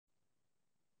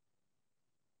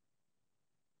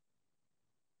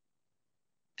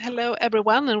Hello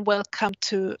everyone and welcome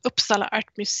to Uppsala Art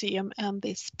Museum and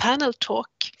this panel talk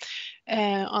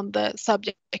on the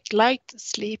subject Light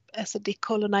Sleep as a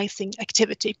decolonizing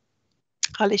activity.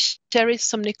 Ali Cherri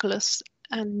Somniculus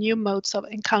and new modes of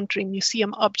encountering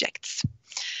museum objects.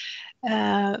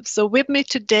 So with me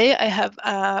today I have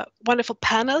a wonderful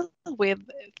panel with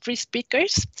three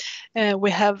speakers.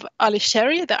 We have Ali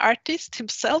Cherri, the artist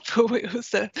himself, who's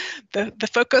the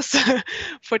focus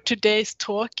for today's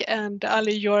talk. And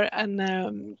Ali, you're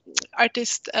an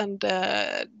artist and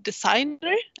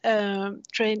designer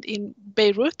trained in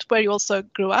Beirut, where you also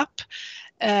grew up,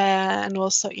 and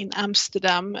also in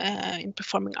Amsterdam in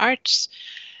performing arts.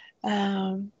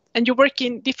 And you work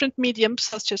in different mediums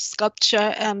such as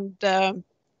sculpture and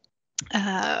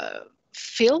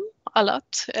film a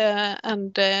lot,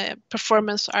 and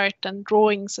performance art and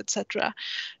drawings, etc.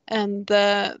 And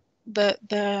the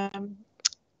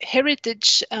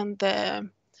heritage and the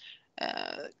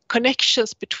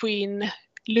connections between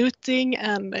looting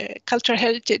and cultural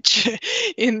heritage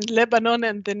in Lebanon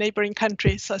and the neighboring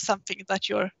countries are something that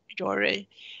you're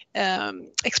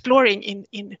exploring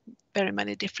in very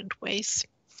many different ways.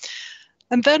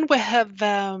 And then we have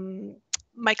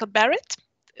Michael Barrett,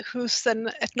 who's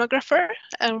an ethnographer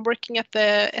and working at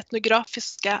the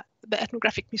Etnografiska, the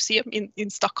Ethnographic Museum in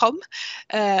Stockholm,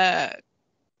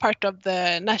 part of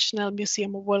the National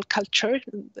Museum of World Culture,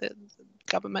 the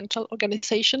governmental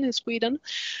organization in Sweden.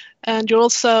 And you're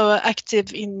also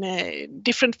active in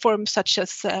different forums such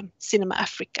as Cinema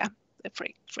Africa,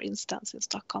 for instance, in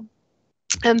Stockholm.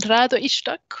 And Rado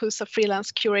Istok, who's a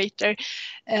freelance curator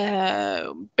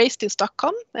based in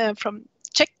Stockholm from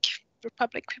Czech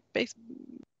Republic.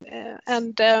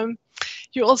 And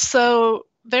you're also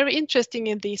very interesting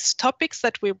in these topics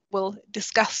that we will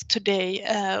discuss today,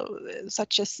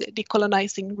 such as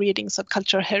decolonizing readings of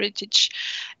cultural heritage.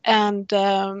 And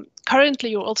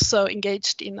currently you're also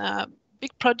engaged in a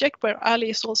big project where Ali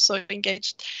is also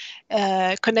engaged,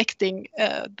 connecting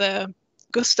the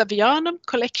Gustavianum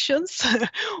collections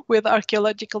with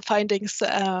archaeological findings,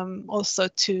 also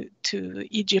to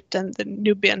Egypt and the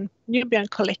Nubian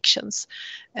collections,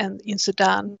 and in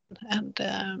Sudan, and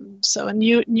so a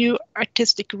new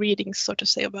artistic reading, so to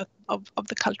say, of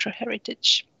the cultural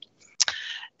heritage.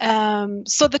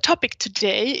 So the topic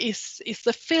today is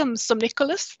the film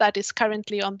Somniculus that is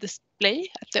currently on display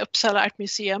at the Uppsala Art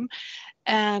Museum,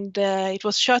 and it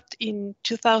was shot in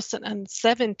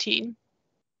 2017.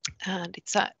 And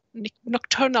it's a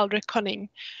nocturnal reckoning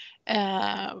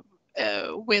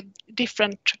with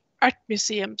different art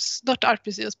museums, not art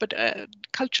museums, but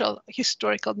cultural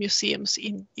historical museums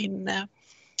in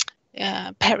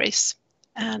Paris.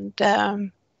 And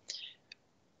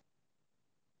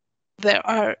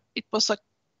it was a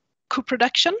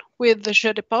co-production with the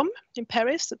Jeux de Paume in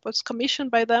Paris. It was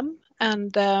commissioned by them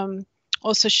and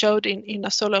also showed in a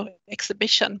solo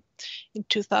exhibition in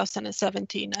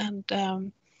 2017. And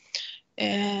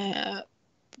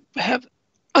we have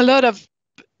a lot of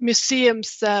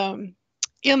museums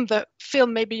in the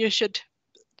film. Maybe you should,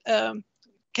 can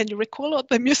you recall all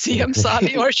the museums,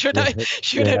 Ali, or should I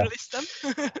list them?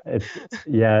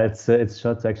 It's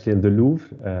shot actually in the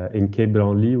Louvre, in Quai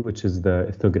Branly, which is the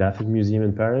Ethnographic Museum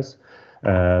in Paris,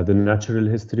 the Natural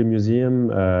History Museum,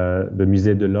 the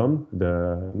Musée de l'Homme,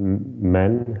 the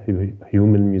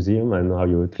human museum, I don't know how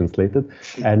you would translate it,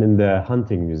 and in the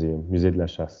Hunting Museum, Musée de la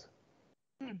Chasse.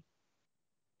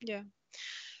 Yeah.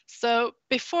 So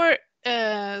before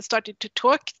starting to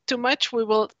talk too much, we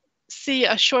will see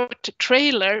a short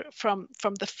trailer from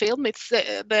the film. It's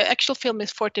the actual film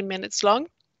is 14 minutes long,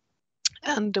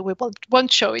 and we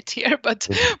won't show it here. But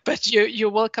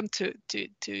you're welcome to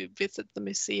visit the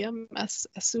museum as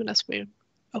soon as we're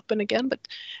open again. But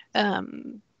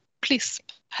please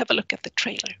have a look at the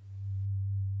trailer.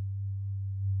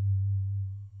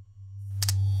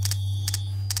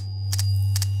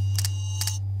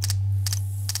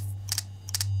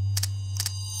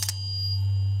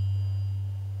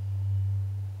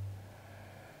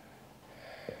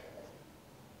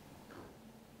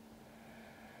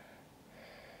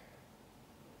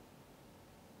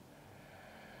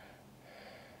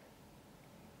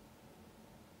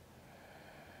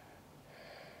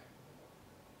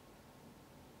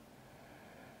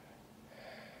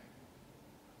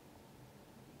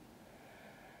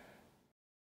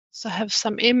 So I have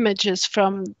some images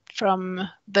from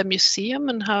the museum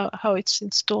and how it's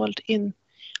installed in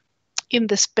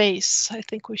the space. I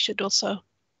think we should also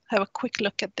have a quick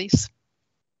look at these.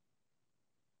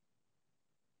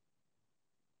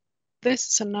 This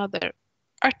is another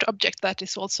art object that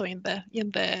is also in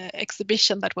the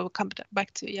exhibition that we will come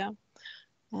back to. Yeah,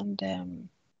 and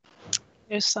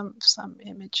Here's some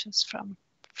images from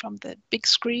the big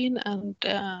screen and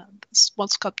small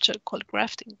sculpture called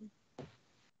grafting.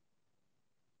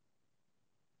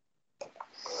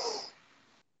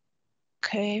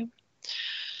 Okay,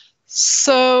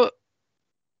 so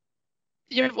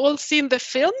you've all seen the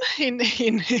film in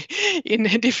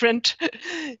different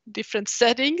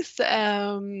settings,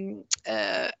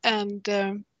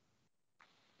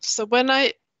 so when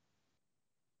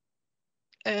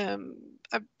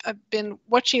I've been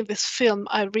watching this film,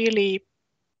 I really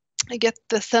get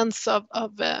the sense of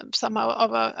somehow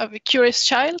of a curious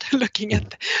child looking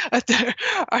at the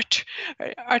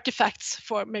artifacts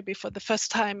for the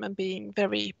first time and being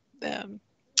very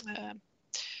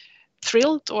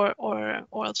thrilled or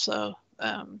also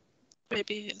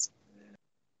maybe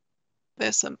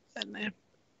there's some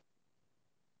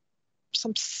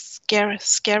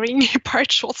scaring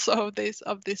parts also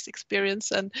of this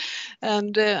experience,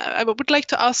 and I would like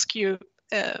to ask you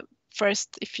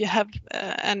first if you have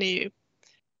any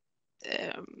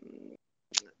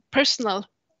personal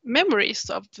memories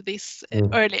of these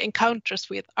early encounters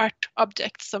with art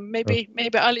objects. So maybe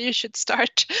Ali, you should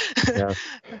start. Yeah,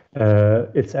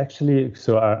 it's actually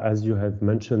so. As you have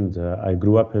mentioned, I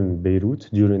grew up in Beirut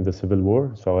during the Civil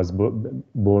War. So I was born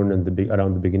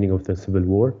around the beginning of the Civil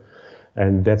War,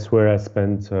 and that's where I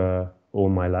spent all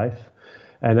my life.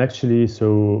 And actually,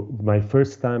 so my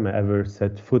first time I ever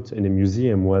set foot in a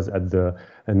museum was at the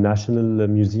National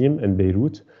Museum in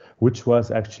Beirut, which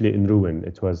was actually in ruin.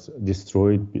 It was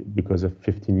destroyed because of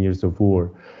 15 years of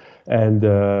war. And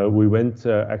we went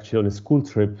actually on a school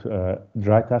trip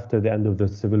right after the end of the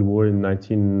Civil War in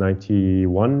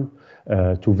 1991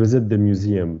 to visit the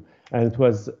museum. And it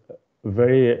was a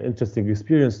very interesting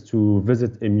experience to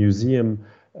visit a museum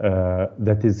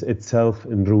that is itself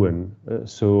in ruin.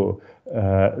 So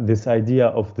this idea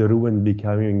of the ruin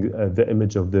becoming the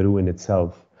image of the ruin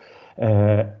itself.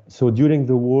 So during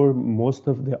the war, most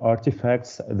of the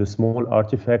artifacts, the small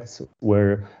artifacts,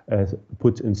 were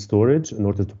put in storage in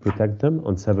order to protect them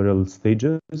on several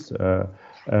stages.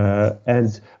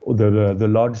 And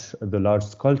the large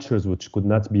sculptures, which could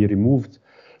not be removed,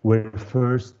 were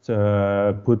first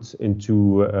put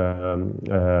into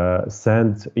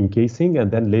sand encasing, and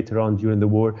then later on during the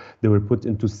war, they were put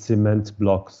into cement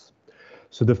blocks.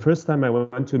 So the first time I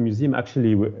went to a museum,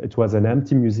 actually, it was an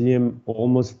empty museum,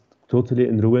 almost totally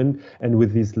in ruin, and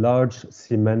with these large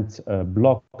cement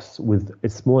blocks with a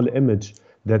small image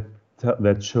that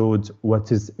showed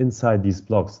what is inside these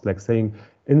blocks, like saying,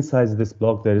 inside this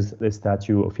block there is a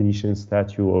statue, a Phoenician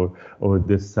statue, or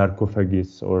this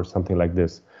sarcophagus or something like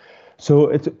this. So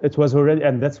it was already,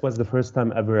 and that was the first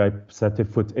time ever I set a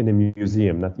foot in a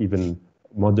museum, not even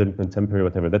modern, contemporary,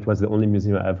 whatever. That was the only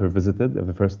museum I ever visited,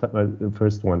 the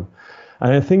first one.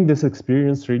 And I think this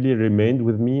experience really remained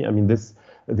with me. I mean, this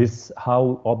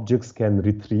how objects can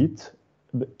retreat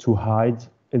to hide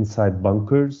inside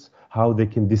bunkers, how they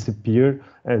can disappear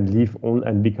and leave on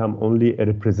and become only a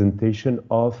representation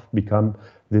of, become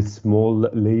this small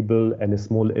label and a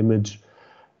small image,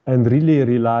 and really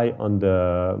rely on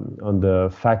the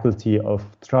faculty of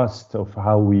trust, of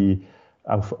how we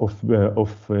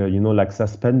like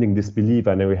suspending disbelief,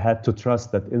 and we had to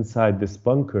trust that inside this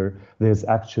bunker there's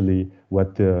actually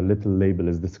what the little label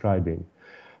is describing.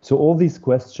 So all these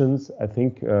questions, I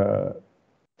think,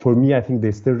 for me, I think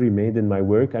they still remain in my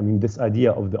work. I mean, this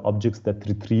idea of the objects that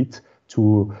retreat,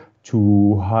 to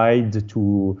hide,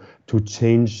 to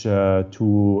change,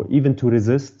 to even to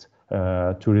resist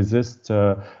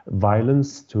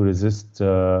violence, to resist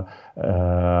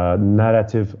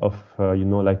narrative of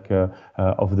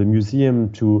of the museum,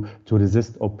 to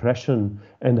resist oppression,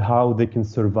 and how they can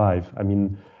survive. I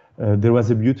mean, there's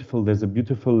a beautiful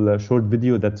short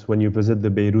video that's when you visit the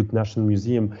Beirut National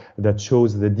Museum that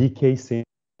shows the decasing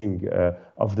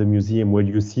of the museum, where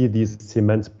you see these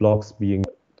cement blocks being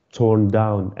torn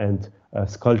down and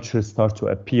sculptures start to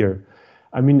appear.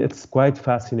 I mean, it's quite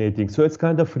fascinating. So it's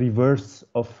kind of reverse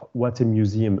of what a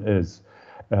museum is.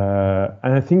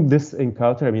 And I think this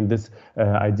encounter, I mean, this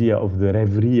idea of the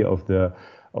reverie of the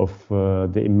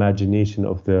imagination,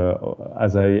 of the,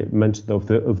 as I mentioned, of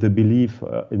the belief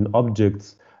in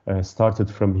objects started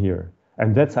from here.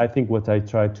 And that's, I think, what I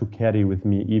try to carry with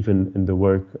me even in the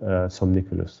work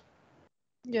Somniculus.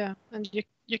 Yeah, and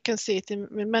you can see it in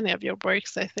many of your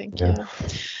works, I think. Yeah.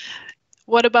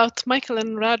 What about Michael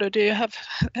and Rado? Do you have,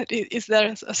 is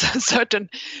there a certain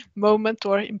moment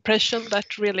or impression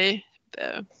that really...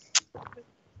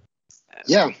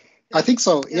 Yeah, I think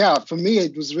so. Yeah, for me,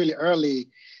 it was really early.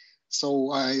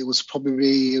 So I was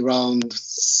probably around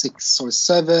 6 or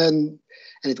 7,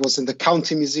 and it was in the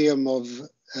County Museum of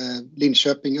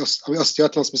Linköping,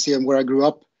 Östergötlands Museum, where I grew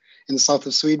up in the south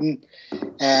of Sweden.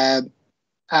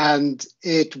 And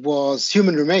it was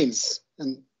human remains,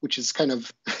 and which is kind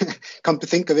of, come to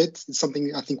think of it, it's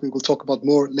something I think we will talk about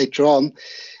more later on,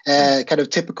 kind of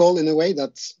typical in a way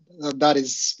that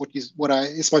is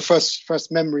it's my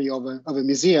first memory of a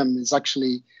museum is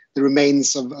actually the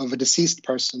remains of a deceased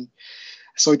person.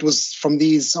 So it was from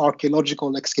these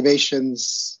archaeological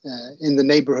excavations in the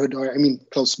neighborhood,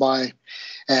 close by.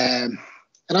 And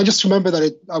I just remember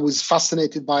that I was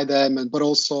fascinated by them, but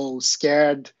also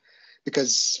scared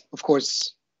because, of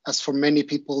course, as for many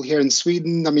people here in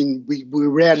Sweden, we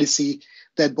rarely see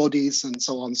dead bodies and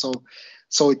so on.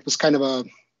 So it was kind of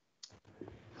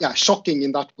shocking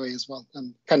in that way as well,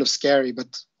 and kind of scary,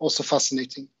 but also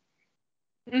fascinating.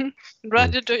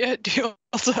 Rado, do you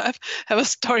also have a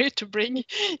story to bring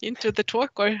into the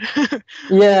talk, or?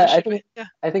 Yeah,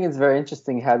 I think it's very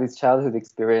interesting how these childhood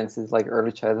experiences, like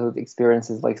early childhood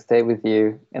experiences, like stay with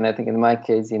you. And I think in my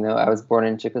case, I was born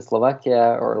in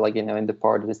Czechoslovakia, or in the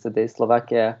part that is today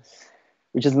Slovakia,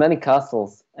 which has many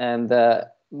castles, and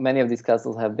many of these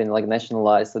castles have been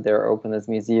nationalized, so they're open as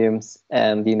museums.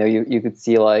 And you could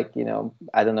see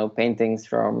paintings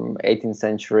from 18th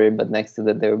century, but next to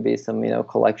that there would be some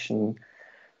collection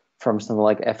from some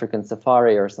African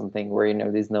safari or something where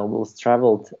these nobles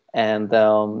traveled. And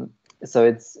so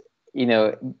it's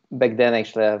back then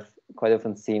actually I've quite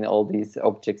often seen all these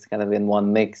objects kind of in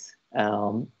one mix,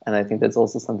 and I think that's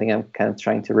also something I'm kind of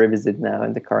trying to revisit now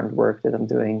in the current work that I'm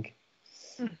doing.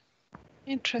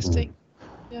 Interesting.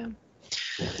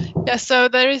 Yeah, so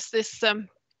there is this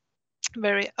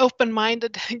very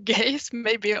open-minded gaze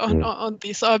maybe on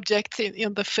these objects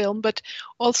in the film, but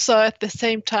also at the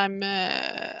same time,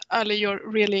 Ali, you're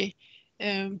really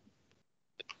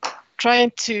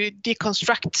trying to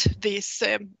deconstruct these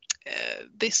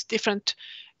different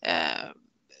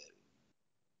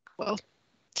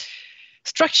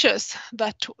structures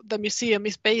that the museum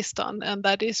is based on, and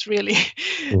that is really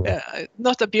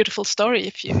not a beautiful story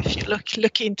if you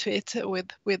look into it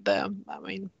with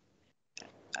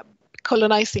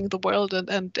colonizing the world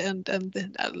and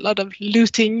a lot of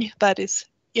looting that is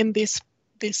in these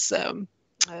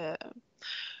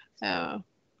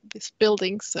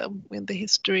buildings in the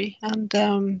history,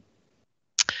 and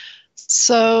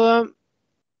so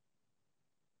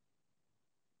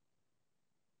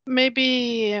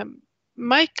maybe.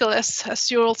 Michael,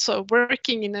 as you're also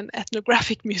working in an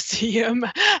ethnographic museum,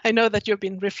 I know that you've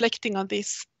been reflecting on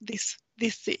these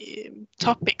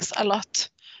topics a lot.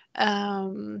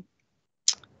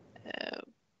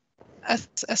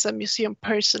 As a museum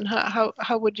person,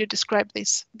 how would you describe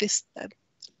this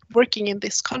working in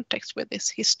this context with this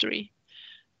history?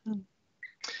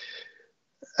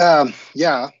 Well,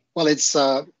 it's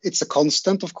a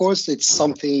constant, of course. It's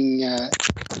something.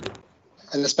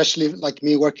 And especially like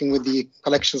me working with the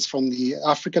collections from the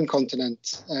African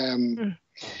continent,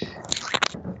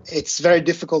 it's very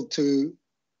difficult to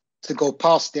go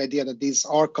past the idea that these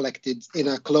are collected in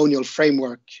a colonial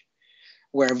framework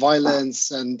where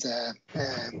violence and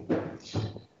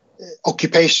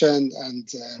occupation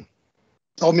and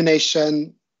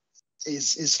domination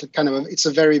is kind of it's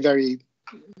a very, very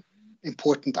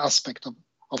important aspect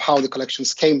of how the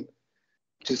collections came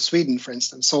to Sweden, for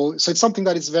instance. So it's something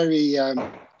that is very,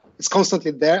 it's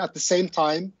constantly there. At the same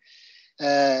time,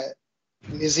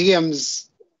 museums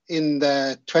in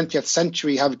the 20th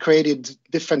century have created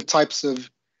different types of,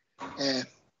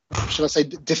 should I say,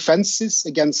 defenses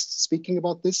against speaking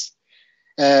about this.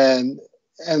 And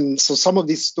so some of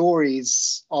these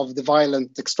stories of the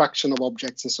violent extraction of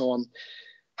objects and so on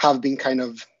have been kind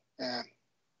of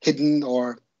hidden,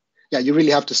 or you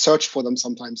really have to search for them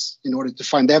sometimes in order to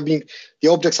find. The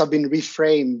objects have been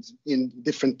reframed in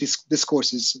different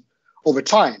discourses over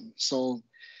time. So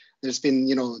there's been,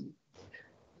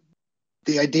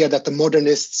 the idea that the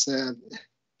modernists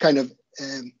kind of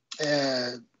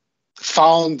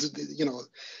found,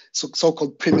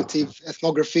 so-called primitive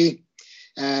ethnography.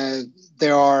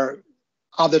 There are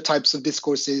other types of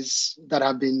discourses that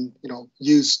have been,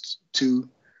 used to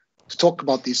talk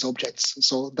about these objects.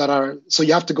 So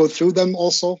you have to go through them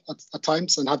also at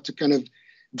times and have to kind of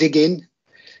dig in.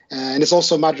 And it's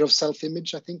also a matter of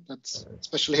self-image, I think, that's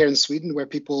especially here in Sweden, where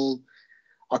people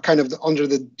are kind of under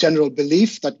the general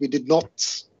belief that we did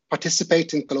not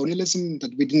participate in colonialism,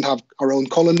 that we didn't have our own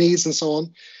colonies and so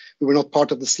on. We were not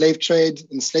part of the slave trade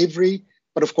and slavery,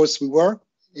 but of course we were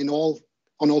on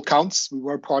all counts. We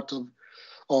were part of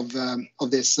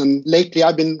this. And lately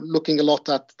I've been looking a lot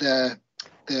at the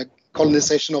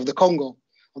colonization of the Congo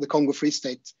Free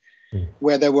State,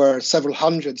 where there were several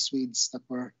hundred Swedes that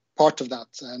were part of that.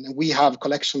 And we have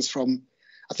collections from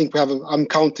I think we have, I'm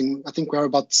counting, I think we are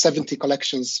about 70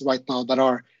 collections right now that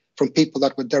are from people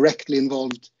that were directly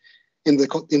involved in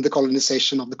the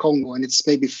colonization of the Congo, and it's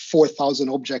maybe 4,000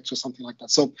 objects or something like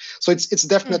that. So it's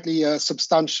definitely a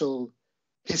substantial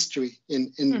history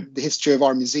in the history of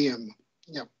our museum.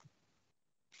 Yeah.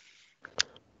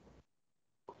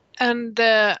 And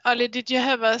Ali, did you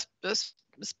have a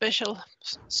special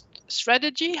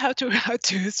strategy how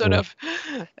to sort of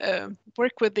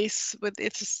work with this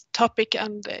topic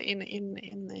and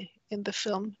in the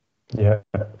film? Yeah,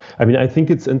 I mean, I think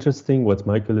it's interesting what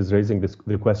Michael is raising,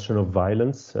 the question of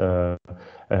violence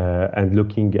and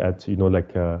looking at, you know,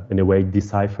 like in a way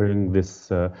deciphering this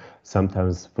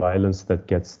sometimes violence that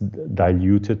gets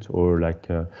diluted or like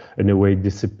in a way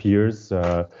disappears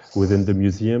within the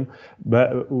museum.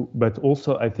 But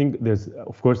also I think there's,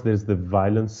 of course, there's the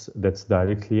violence that's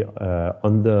directly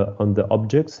on the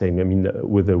objects, saying, I mean,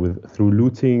 through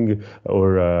looting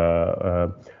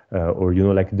or you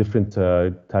know, like a different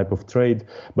type of trade.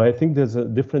 But I think there's a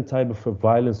different type of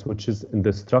violence which is in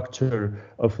the structure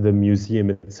of the museum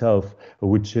itself,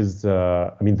 which is,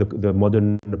 I mean, the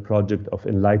modern project of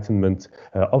enlightenment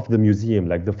of the museum,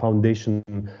 like the foundation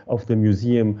of the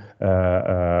museum,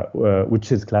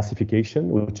 which is classification,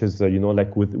 which is, you know,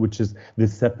 like which is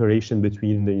this separation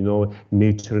between, you know,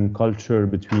 nature and culture,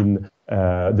 between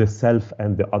the self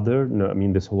and the other. You know, I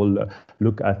mean, this whole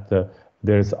look at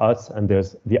there's us and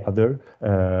there's the other,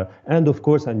 and of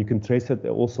course, and you can trace it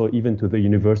also even to the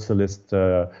universalist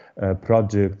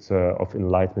project of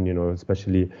enlightenment, you know,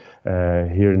 especially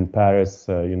here in Paris,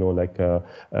 you know, like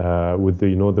with the,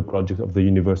 you know, the project of the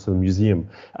Universal Museum.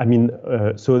 I mean,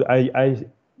 so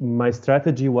my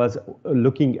strategy was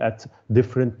looking at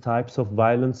different types of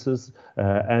violences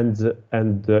and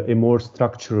a more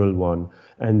structural one.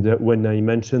 And when I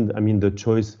mentioned, I mean, the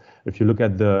choice, if you look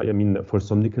at the, I mean, for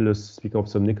Somniculus, speaking of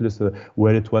Somniculus,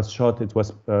 where it was shot, it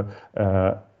was,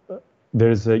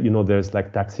 there's, you know, there's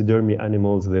like taxidermy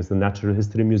animals, there's the Natural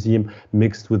History Museum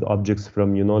mixed with objects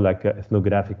from, you know, like an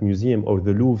ethnographic museum or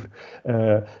the Louvre.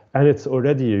 And it's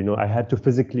already, you know, I had to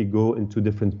physically go into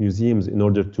different museums in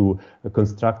order to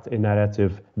construct a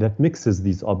narrative that mixes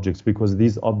these objects, because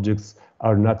these objects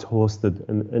are not hosted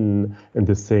in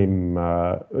the same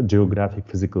geographic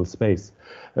physical space.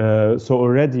 So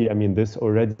already, I mean, this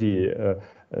already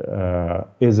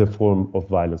is a form of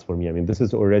violence for me. I mean, this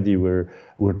is already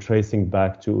we're tracing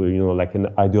back to, you know, like an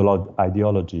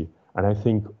ideology. And I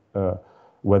think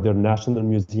whether national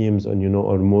museums and, you know,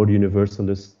 or more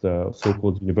universalist,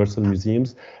 so-called universal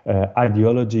museums,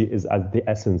 ideology is at the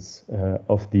essence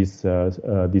of these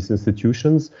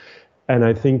institutions. And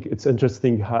I think it's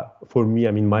interesting how, for me,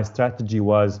 I mean, my strategy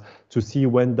was to see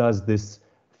when does this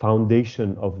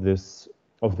foundation of this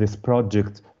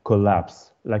project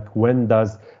collapse? Like when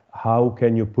does, how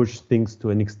can you push things to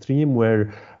an extreme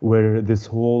where this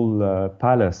whole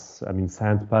palace, I mean,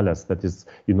 sand palace that is,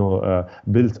 you know,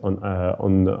 built on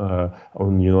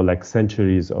you know, like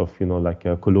centuries of, you know, like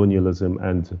colonialism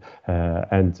and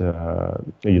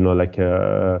you know, like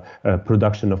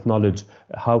production of knowledge,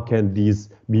 how can these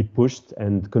be pushed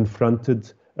and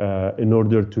confronted in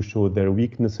order to show their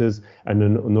weaknesses and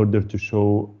in order to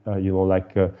show, you know,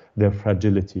 like their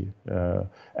fragility,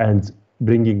 and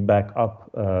bringing back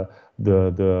up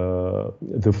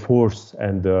the force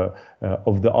and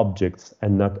of the objects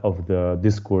and not of the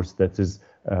discourse that is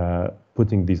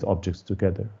putting these objects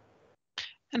together.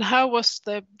 And how was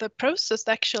the process,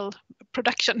 the actual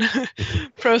production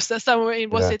process? I mean,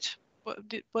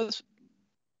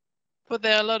 were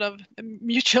there a lot of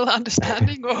mutual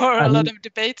understanding or a lot of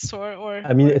debates or?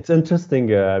 I mean, it's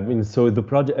interesting. I mean, so the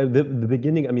project, the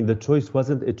beginning, I mean, the choice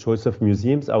wasn't a choice of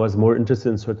museums. I was more interested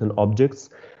in certain objects.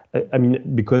 I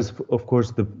mean, because of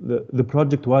course the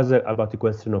project was about the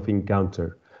question of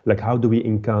encounter. Like, how do we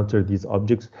encounter these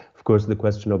objects? Of course, the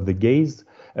question of the gaze.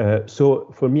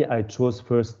 So for me, I chose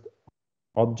first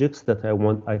objects that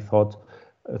I thought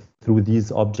through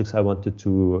these objects I wanted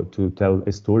to tell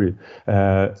a story,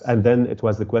 and then it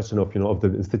was the question of, you know, of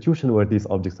the institution where these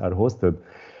objects are hosted.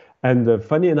 And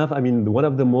funny enough, I mean, one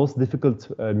of the most difficult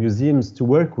museums to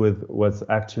work with was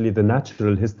actually the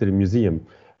Natural History Museum,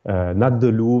 not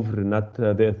the Louvre, not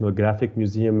the Ethnographic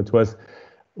Museum. It was,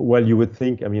 well, you would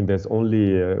think, I mean, there's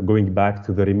only going back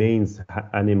to the remains,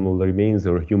 animal remains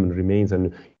or human remains, and,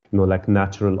 you know, like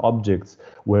natural objects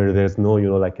where there's no, you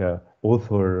know, like a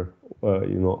author,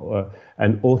 you know,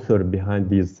 an author behind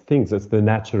these things. It's the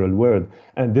natural world,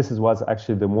 and this was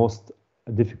actually the most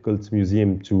difficult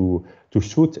museum to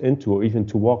shoot into or even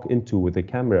to walk into with a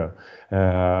camera.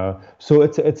 So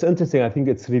it's interesting. I think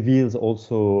it reveals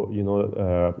also, you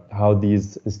know, how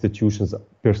these institutions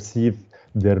perceive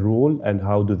their role and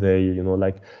how do they,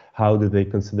 how do they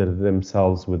consider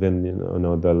themselves within,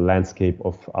 the landscape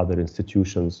of other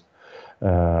institutions.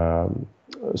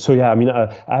 So yeah,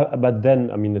 but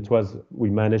then, we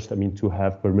managed, to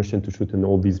have permission to shoot in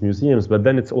all these museums, but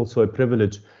then it's also a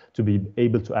privilege to be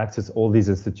able to access all these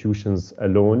institutions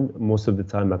alone, most of the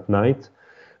time at night.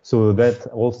 So that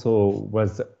also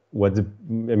was what,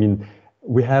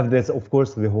 we have this, of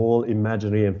course, the whole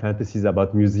imaginary and fantasies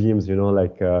about museums,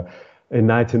 a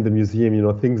night in the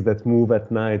museum, things that move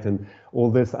at night and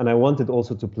all this. And I wanted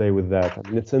also to play with that.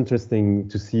 It's interesting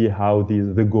to see how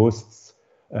the ghosts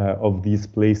of these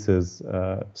places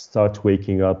start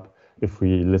waking up if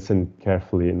we listen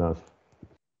carefully enough.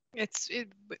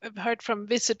 I've heard from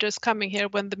visitors coming here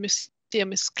when the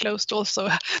museum is closed also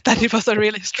that it was a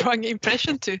really strong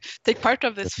impression to take part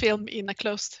of this film in a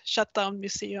closed, shut down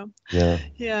museum.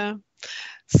 Yeah.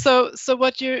 So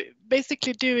what you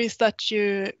basically do is that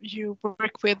you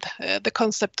work with the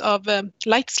concept of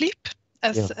light sleep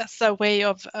as a way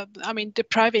of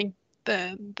depriving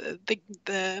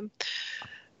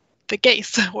the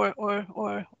gaze or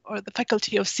the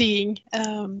faculty of seeing,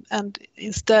 and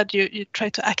instead you try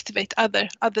to activate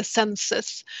other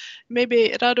senses. Maybe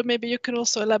Rado, maybe you can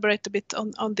also elaborate a bit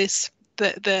on this,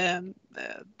 the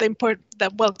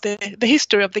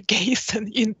history of the gaze and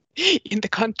in the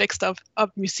context of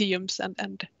museums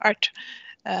and art,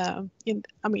 in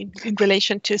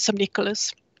relation to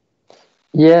Somniculus.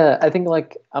 Yeah, I think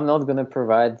I'm not going to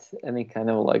provide any kind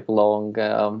of long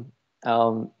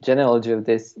genealogy of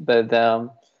this, but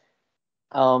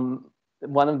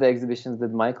one of the exhibitions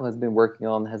that Michael has been working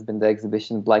on has been the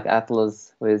exhibition Black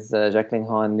Atlas with Jacqueline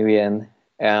Hoan Nguyen.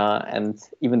 And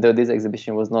even though this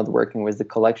exhibition was not working with the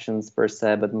collections per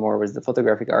se, but more with the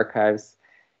photographic archives,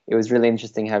 it was really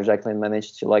interesting how Jacqueline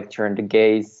managed to turn the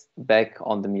gaze back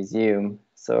on the museum.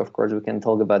 So of course we can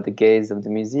talk about the gaze of the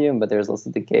museum, but there's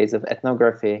also the gaze of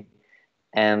ethnography,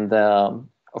 and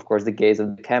of course the gaze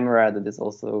of the camera that is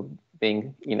also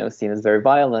being seen as very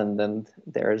violent, and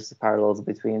there's parallels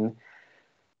between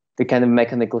the kind of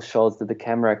mechanical shots that the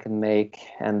camera can make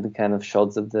and the kind of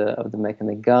shots of the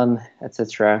mechanic gun,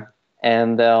 etc.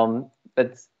 And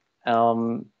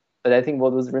but I think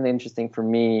what was really interesting for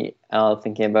me,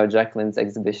 thinking about Jacqueline's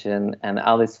exhibition and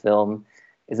Ali's film,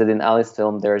 is that in Ali's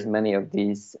film there's many of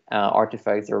these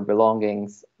artifacts or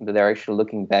belongings that are actually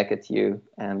looking back at you,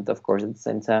 and of course at the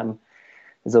same time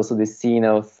there's also this scene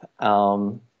of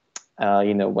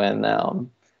when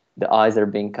the eyes are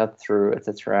being cut through,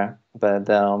 etc. But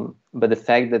the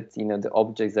fact that the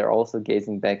objects are also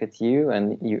gazing back at you,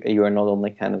 and you are not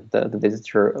only kind of the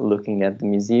visitor looking at the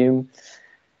museum,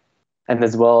 and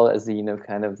as well as the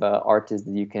kind of artist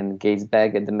that you can gaze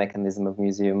back at the mechanism of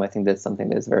museum. I think that's something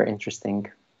that's very interesting.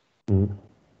 Mm.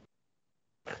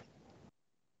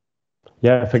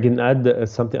 Yeah, if I can add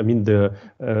something,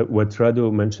 what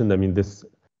Rado mentioned,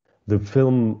 the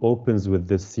film opens with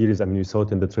this series. You saw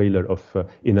it in the trailer of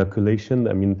inoculation.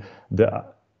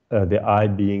 The eye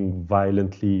being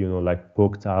violently,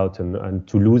 poked out, and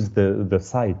to lose the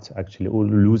sight, actually, or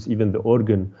lose even the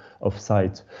organ of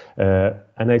sight.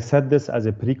 And I said this as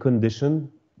a precondition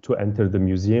to enter the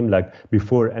museum.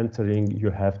 Before entering, you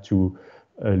have to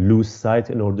lose sight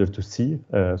in order to see.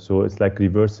 So it's like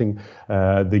reversing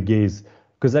the gaze.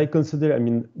 Because I consider,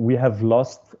 we have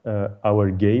lost our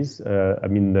gaze.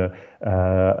 Our,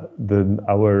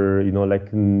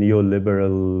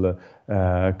 neoliberal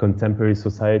contemporary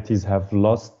societies have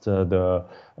lost the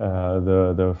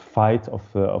fight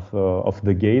of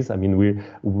the gaze.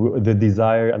 The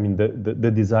desire.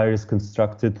 The desire is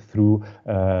constructed through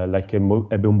a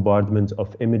bombardment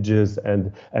of images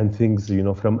and things.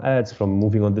 From ads, from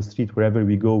moving on the street, wherever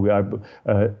we go, we are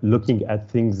looking at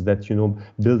things that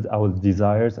build our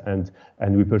desires, and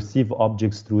we perceive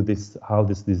objects through this, how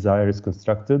this desire is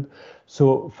constructed.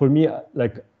 So for me,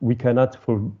 we cannot,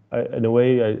 in a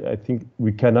way, I think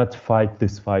we cannot fight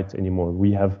this fight anymore.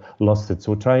 We have lost it.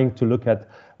 So trying to look at,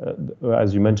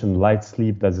 as you mentioned, light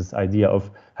sleep, there's this idea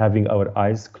of having our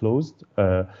eyes closed.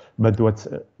 But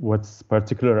what's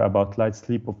particular about light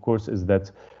sleep, of course, is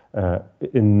that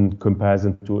in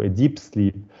comparison to a deep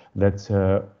sleep, that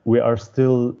we are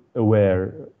still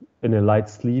aware. In a light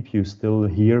sleep, you still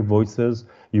hear voices,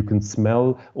 you can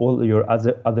smell, all your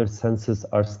other senses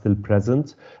are still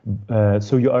present.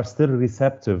 So you are still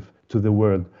receptive to the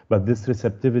world, but this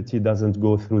receptivity doesn't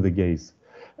go through the gaze.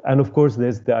 And of course,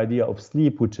 there's the idea of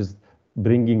sleep, which is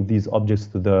bringing these objects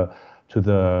to the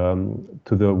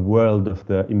world of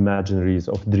the imaginaries,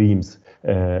 of dreams,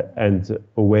 and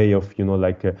a way of,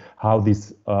 how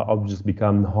these objects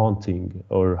become haunting,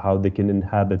 or how they can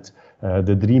inhabit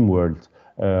the dream world.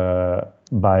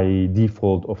 by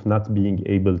default of not being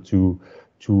able to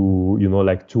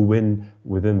win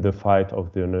within the fight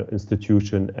of the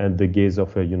institution and the gaze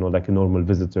of a a normal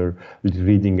visitor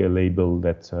reading a label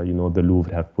that the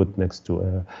Louvre have put next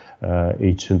to a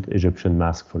ancient Egyptian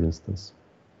mask, for instance.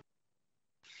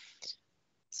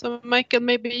 So Michael,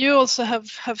 maybe you also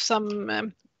have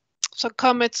some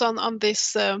comments on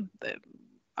this. I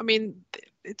mean,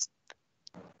 it's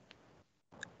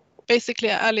basically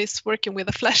Ali's working with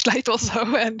a flashlight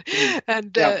also and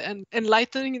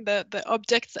enlightening the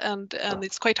objects, and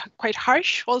it's quite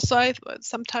harsh also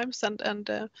sometimes,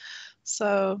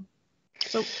 so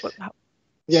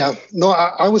yeah. No,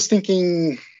 I was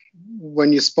thinking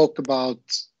when you spoke about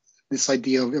this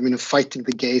idea of fighting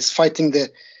the gaze, fighting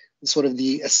the sort of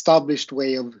the established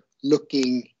way of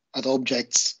looking at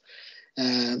objects,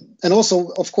 and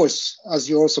also, of course, as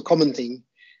you're also commenting,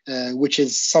 which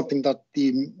is something that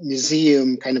the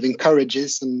museum kind of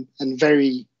encourages and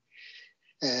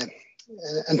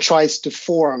tries to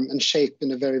form and shape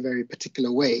in a very, very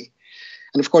particular way.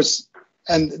 And of course,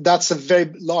 and that's a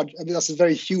very large, that's a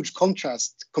very huge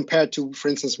contrast compared to, for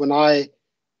instance, when I,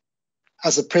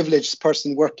 as a privileged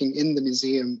person working in the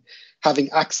museum, having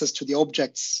access to the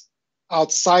objects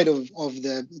outside of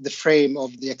the frame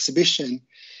of the exhibition.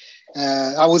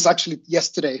 I was actually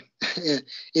yesterday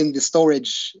in the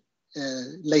storage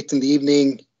late in the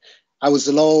evening. I was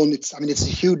alone. It's a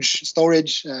huge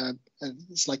storage.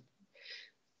 It's like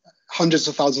hundreds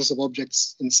of thousands of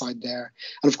objects inside there.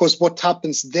 And of course, what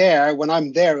happens there when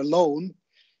I'm there alone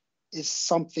is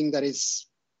something that is,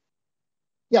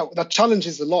 that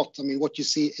challenges a lot. I mean, what you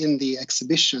see in the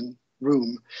exhibition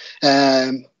room.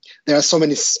 There are so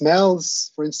many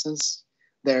smells, for instance.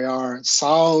 There are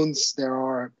sounds. There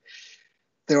are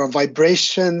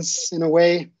vibrations in a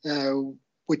way,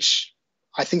 which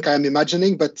I think I am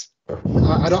imagining, but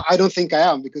I don't think I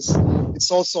am, because it's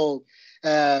also,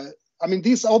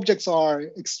 these objects are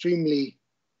extremely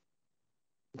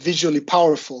visually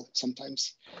powerful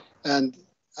sometimes. And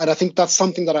I think that's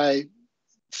something that I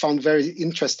found very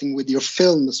interesting with your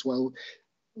film as well.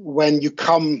 When you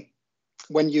kind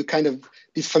of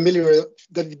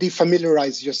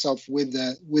defamiliarize yourself with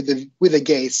the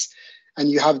gaze, and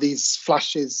you have these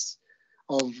flashes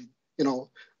of,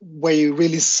 where you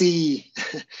really see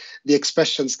the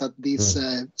expressions that these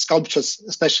sculptures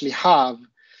especially have.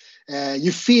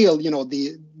 You feel,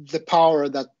 the power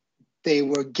that they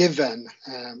were given,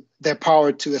 their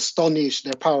power to astonish,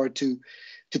 their power to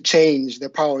change, their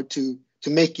power to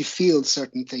make you feel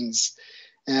certain things,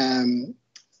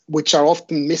 which are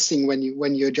often missing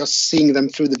when you're just seeing them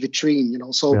through the vitrine,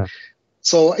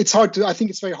 So it's hard I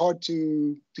think it's very hard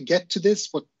to get to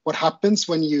this. What happens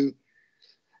when you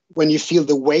feel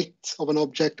the weight of an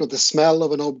object, or the smell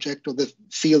of an object, or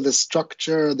feel the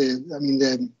structure,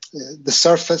 the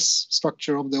surface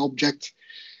structure of the object.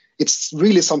 It's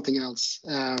really something else.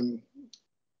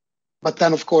 But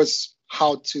then, of course,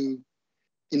 how to,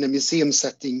 in a museum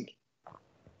setting,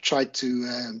 try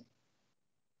to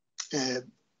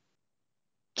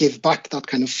give back that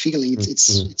kind of feeling.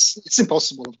 It's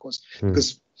impossible, of course,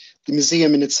 because the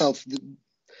museum in itself, the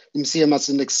museum as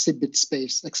an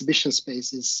exhibition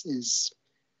space is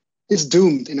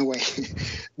doomed in a way.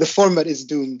 The format is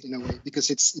doomed in a way, because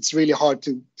it's really hard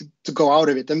to go out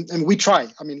of it. And we try.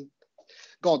 I mean,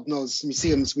 God knows,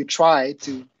 museums, we try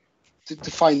to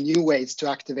find new ways to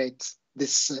activate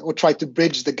this, or try to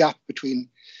bridge the gap between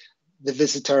the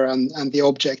visitor and the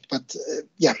object. But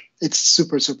it's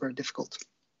super, super difficult.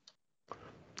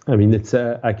 I mean, it's.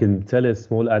 I can tell a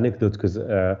small anecdote, because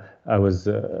I was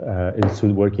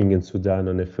working in Sudan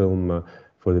on a film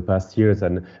for the past years,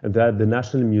 and the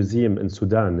National Museum in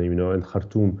Sudan, in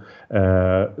Khartoum,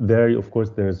 there, of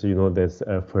course, there's there's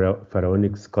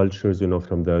pharaonic sculptures,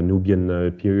 from the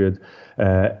Nubian period,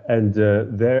 and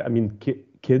there, I mean,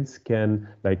 kids can,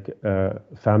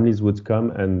 families would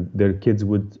come, and their kids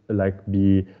would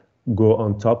go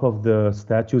on top of the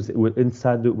statues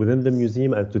within the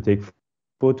museum, and to take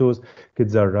photos.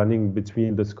 Kids are running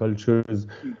between the sculptures,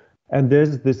 and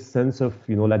there's this sense of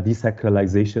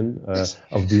desacralization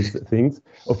of these things.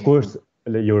 Of course,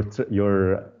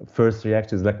 your first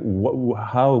reaction is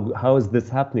how is this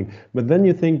happening? But then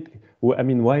you think, I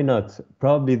mean, why not?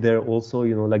 Probably they're also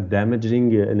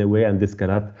damaging in a way, and this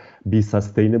cannot be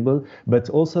sustainable. But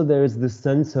also there is this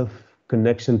sense of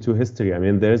connection to history. I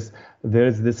mean, there's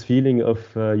this feeling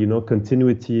of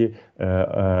continuity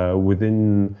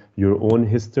within your own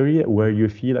history, where you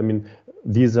feel, I mean,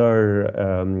 these are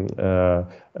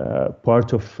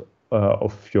part of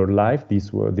your life.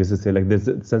 This is like this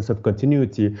sense of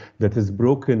continuity that is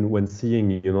broken when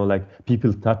seeing, you know, like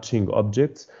people touching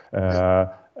objects.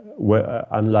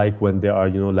 Unlike when they are,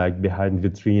 you know, like behind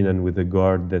vitrine and with a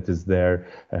guard that is there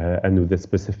and with a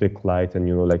specific light and,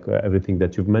 you know, like everything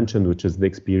that you've mentioned, which is the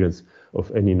experience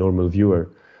of any normal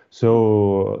viewer.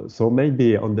 So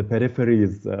maybe on the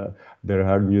peripheries, there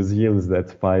are museums that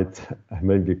fight,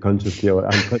 maybe consciously or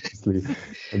unconsciously,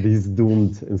 these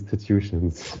doomed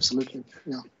institutions. Absolutely,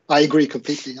 yeah, I agree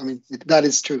completely. I mean, that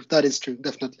is true. That is true,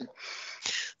 definitely.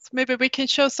 So maybe we can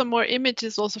show some more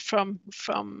images also from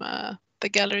the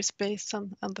gallery space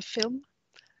and the film.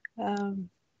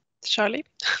 Charlie.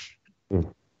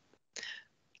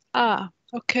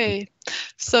 Okay.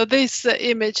 So this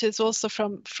image is also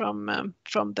from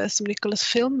the Somniculus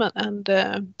film, and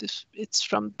it's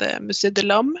from the Musée de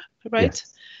l'Homme, right?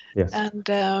 Yes.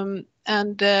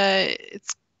 And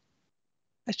it's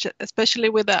especially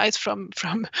with the eyes from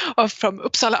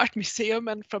Uppsala Art Museum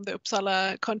and from the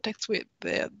Uppsala context,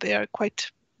 they are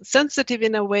quite sensitive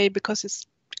in a way because it's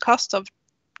cast of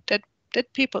dead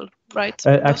people, right?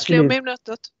 Actually, maybe not.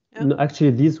 Yeah. No,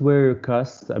 actually, these were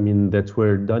casts, I mean, that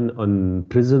were done on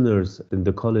prisoners in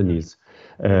the colonies.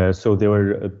 So they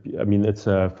were, I mean, it's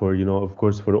for, you know, of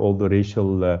course, for all the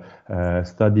racial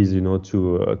studies, you know,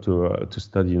 to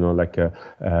study, you know, like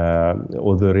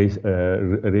all the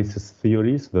racist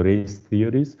theories, the race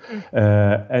theories,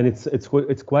 and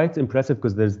it's quite impressive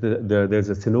because there's there's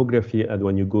a scenography, and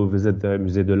when you go visit the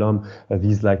Musée de l'Homme,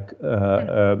 these like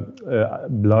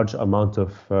large amount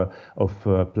of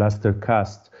plaster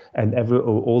cast. And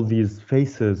all these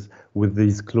faces with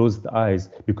these closed eyes,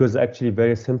 because actually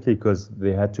very simply because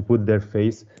they had to put their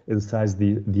face inside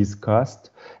these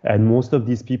casts, and most of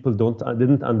these people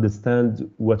didn't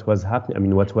understand what was happening. I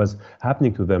mean, what was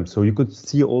happening to them. So you could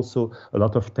see also a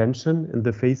lot of tension in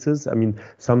the faces. I mean,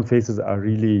 some faces are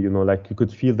really, you know, like you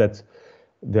could feel that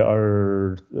they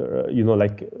are, you know,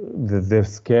 like they're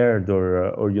scared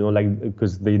or you know, like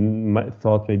because they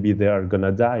thought maybe they are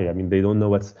gonna die. I mean, they don't know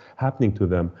what's happening to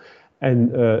them,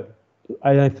 and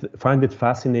I find it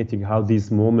fascinating how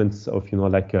these moments of, you know,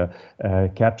 like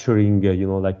capturing, you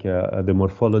know, like the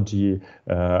morphology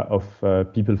of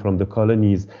people from the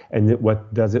colonies, and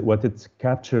what it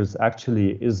captures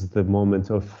actually is the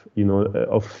moment of, you know,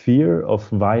 of fear, of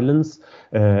violence,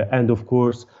 and of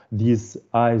course these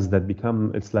eyes that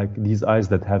become, it's like these eyes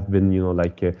that have been, you know,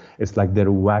 like it's like they're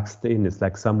waxed in. It's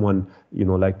like someone, you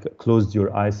know, like closed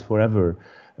your eyes forever.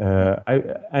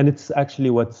 And it's actually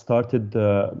what started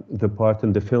the part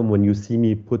in the film when you see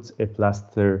me put a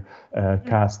plaster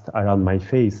cast around my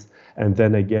face, and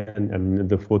then again, I mean,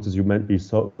 the photos you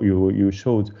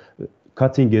showed,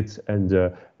 cutting it, and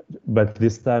but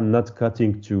this time not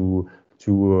cutting to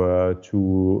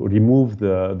remove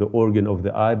the organ of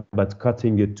the eye, but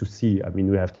cutting it to see. I mean,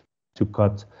 we have to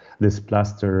cut this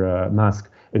plaster mask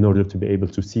in order to be able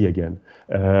to see again.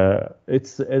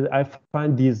 I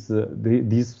find these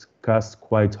casts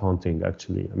quite haunting,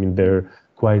 actually. I mean, they're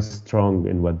quite strong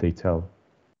in what they tell.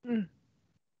 And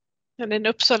in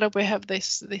Uppsala, we have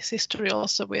this history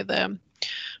also with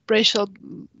racial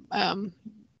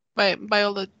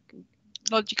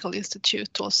biological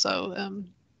institute also.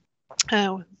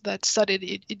 That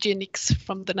studied eugenics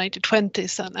from the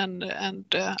 1920s and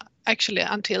actually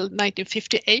until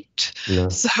 1958. Yeah.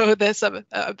 So there's a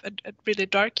really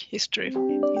dark history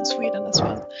in Sweden as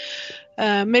well.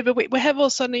 Maybe we have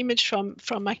also an image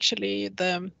from actually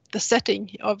the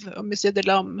setting of Musée de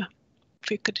l'Homme. If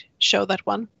we could show that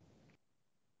one,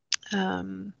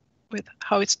 with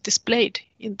how it's displayed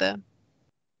in the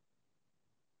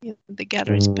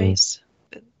gallery space.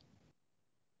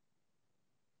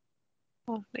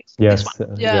 Oh, yes,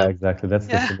 yeah, exactly. That's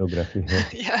the scenography.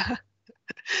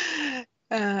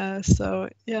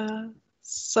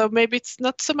 So maybe it's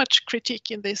not so much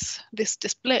critique in this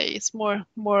display. It's more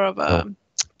of a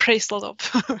appraisal of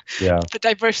the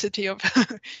diversity of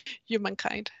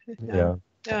humankind.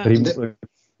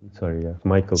 Sorry,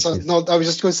 Michael. So please. no, I was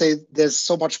just going to say there's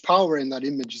so much power in that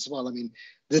image as well. I mean,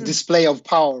 the display of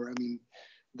power. I mean,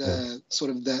 the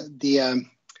sort of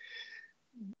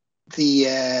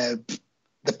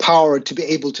the power to be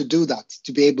able to do that,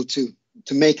 to be able to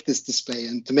make this display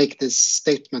and to make this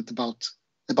statement about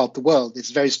the world is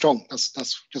very strong.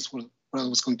 That's just what I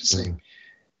was going to say. And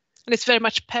it's very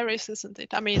much Paris, isn't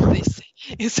it? I mean, this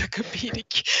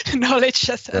encyclopedic knowledge,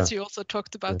 as you also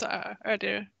talked about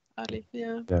earlier, Ali.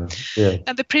 Yeah.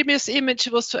 And the previous image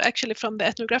was actually from the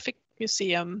Etnografic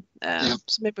Museum. So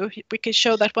maybe we can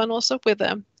show that one also with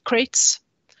crates,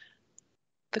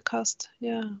 the cast.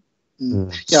 Yeah.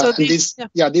 Yeah, so and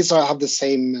these have the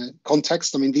same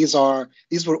context. I mean, these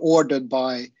were ordered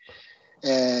by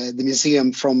the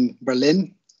museum from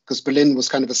Berlin, because Berlin was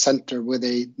kind of a center where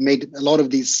they made a lot of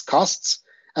these casts,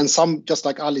 and some, just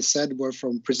like Ali said, were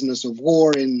from prisoners of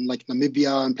war in like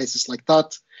Namibia and places like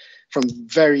that, from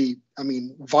very,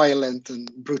 violent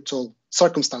and brutal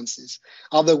circumstances.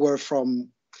 Others were from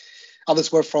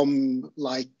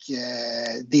like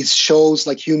these shows,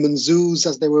 like human zoos,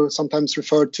 as they were sometimes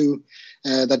referred to,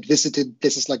 that visited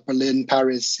places like Berlin,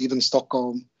 Paris, even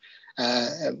Stockholm.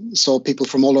 So people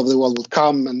from all over the world would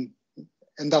come, and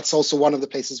that's also one of the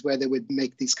places where they would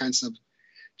make these kinds of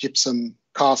gypsum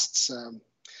casts.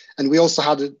 And we also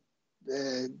had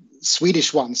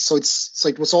Swedish ones. So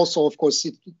it was also, of course,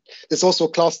 there's also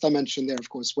a class dimension there, of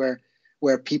course, where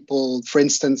people, for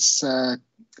instance,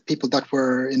 people that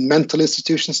were in mental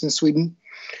institutions in Sweden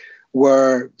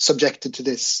were subjected to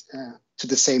this, to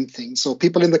the same thing. So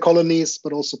people in the colonies,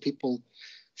 but also people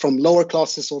from lower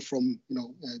classes or from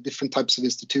different types of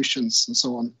institutions and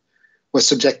so on, were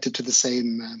subjected to the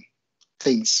same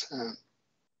things.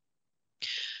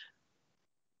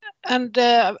 And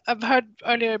I've heard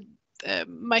earlier,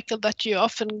 Michael, that you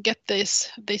often get this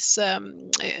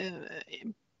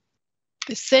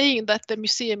saying that the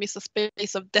museum is a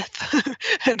space of death,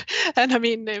 and I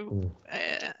mean,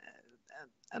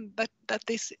 and that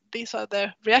these are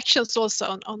the reactions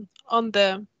also on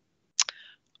the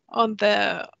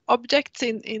objects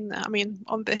on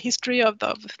the history of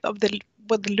the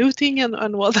looting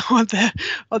and all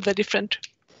the different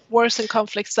wars and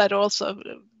conflicts that also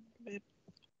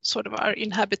sort of are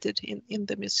inhabited in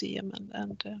the museum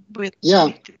and with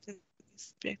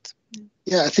objects.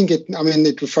 Yeah, I think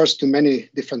it refers to many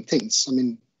different things. I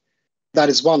mean, that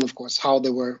is one, of course, how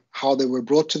they were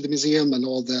brought to the museum and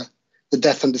all the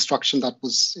death and destruction that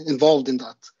was involved in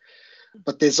that.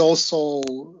 But there's also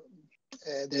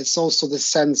the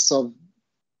sense of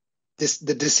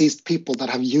the deceased people that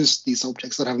have used these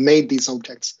objects, that have made these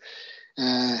objects.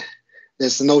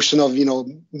 There's the notion of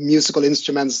musical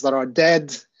instruments that are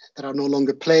dead, that are no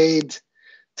longer played,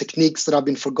 techniques that have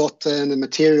been forgotten, and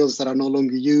materials that are no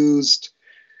longer used.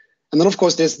 And then, of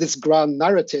course, there's this grand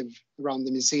narrative around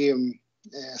the museum,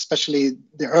 especially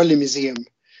the early museum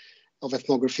of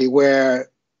ethnography,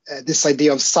 where this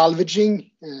idea of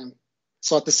salvaging.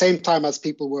 So at the same time as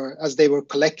they were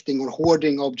collecting or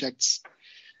hoarding objects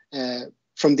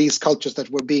from these cultures that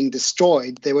were being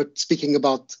destroyed, they were speaking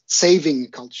about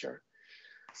saving culture.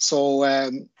 So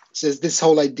there's this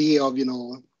whole idea of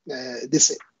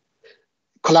this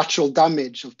collateral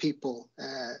damage of people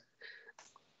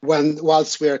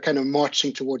whilst we are kind of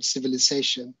marching towards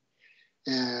civilization.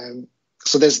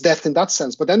 So there's death in that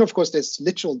sense, but then of course there's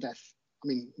literal death. I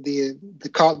mean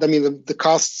the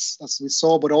casts, as we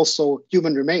saw, but also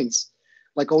human remains.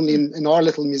 Like only in our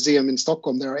little museum in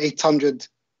Stockholm, there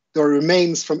are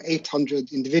remains from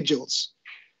 800 individuals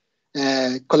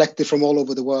collected from all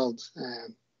over the world.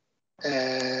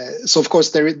 So of course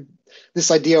there is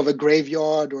this idea of a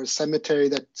graveyard or a cemetery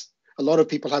that a lot of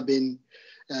people have been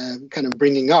kind of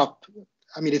bringing up.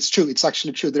 I mean, it's true. It's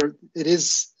actually true. It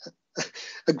is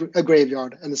a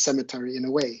graveyard and a cemetery in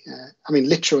a way. I mean,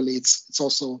 literally, it's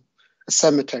also a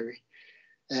cemetery.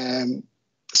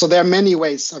 So there are many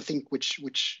ways, I think,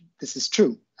 which this is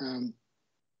true.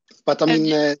 But I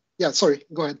mean, sorry,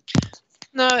 go ahead.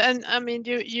 No, and I mean,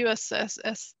 you as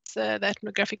the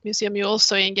Ethnographic Museum, you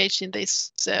also engaged in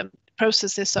these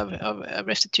processes of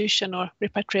restitution or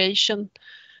repatriation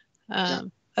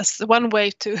as one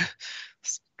way to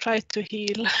try to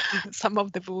heal some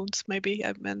of the wounds, maybe.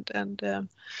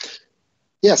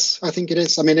 Yes, I think it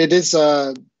is. I mean, it is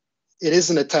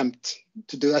an attempt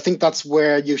to do. I think that's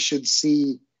where you should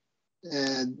see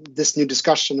this new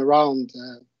discussion around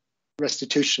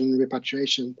restitution,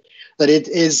 repatriation. That it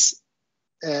is.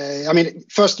 I mean,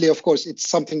 firstly, of course, it's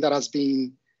something that has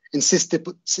been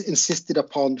insisted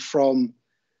upon from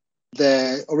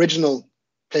the original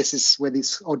places where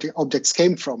these objects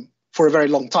came from for a very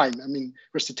long time. I mean,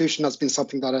 restitution has been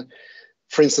something that,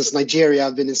 for instance, Nigeria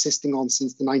have been insisting on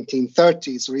since the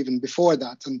 1930s or even before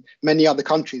that, and many other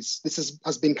countries. This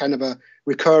has been kind of a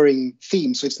recurring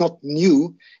theme, so it's not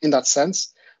new in that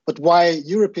sense. But why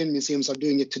European museums are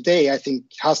doing it today, I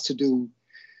think, has to do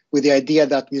with the idea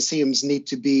that museums need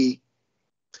to be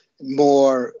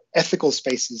more ethical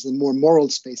spaces and more moral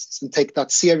spaces and take that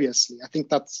seriously. I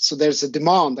think so there's a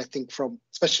demand, I think, from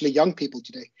especially young people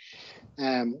today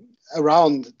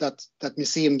around that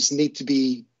museums need to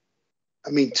be, I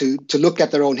mean, to look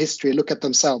at their own history, look at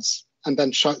themselves, and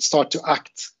then start to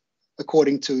act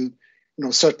according to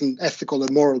certain ethical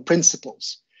and moral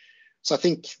principles. I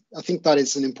think that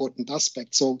is an important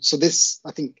aspect. So this,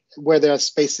 I think, where there are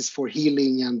spaces for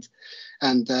healing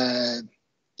and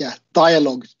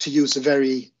dialogue, to use a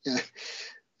very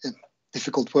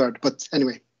difficult word, but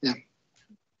anyway, yeah.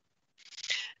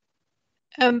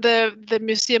 And the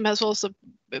museum has also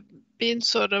been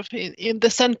sort of in the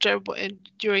center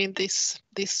during this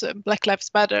Black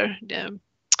Lives Matter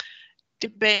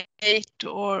debate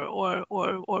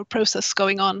or process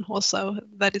going on. Also,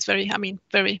 that is very,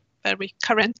 very, very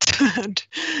current,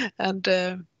 and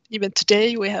even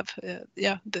today we have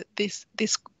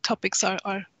these topics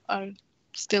are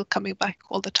still coming back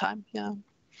all the time. Yeah.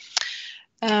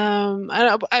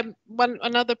 Another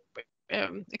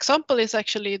example is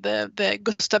actually the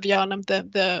Gustavianum,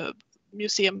 the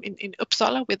museum in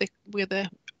Uppsala with the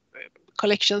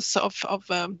collections of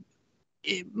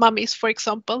mummies, for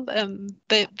example, and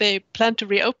they plan to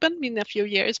reopen in a few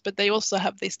years, but they also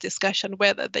have this discussion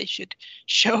whether they should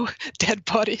show dead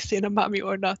bodies in a mummy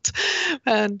or not,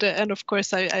 and of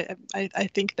course I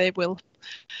think they will.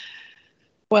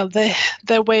 Well,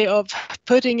 their way of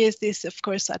putting is this, of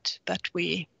course, that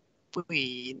we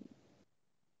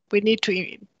need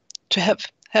to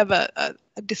have a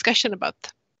discussion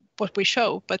about what we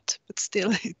show, but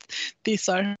still these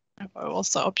are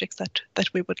also objects that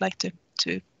we would like to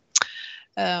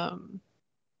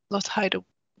not hide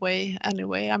away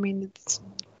anyway. I mean, it's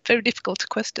very difficult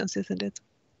questions, isn't it?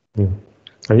 Mm.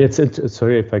 I mean,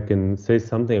 sorry if I can say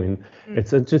something. I mean,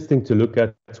 it's interesting to look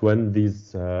at when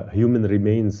these human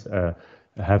remains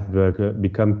have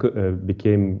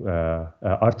became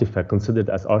considered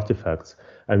as artifacts.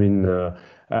 I mean,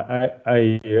 I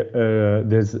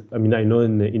know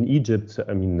in Egypt,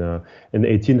 I mean, in the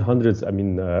 1800s, I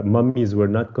mean, mummies were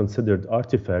not considered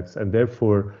artifacts, and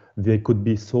therefore they could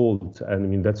be sold. And I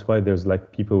mean, that's why there's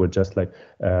like people were just like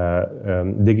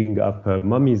digging up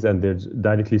mummies and they're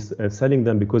directly selling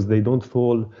them because they don't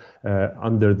fall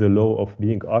under the law of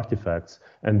being artifacts.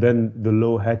 And then the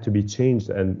law had to be changed,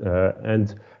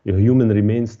 and human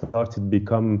remains started to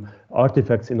become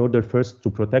artifacts in order first to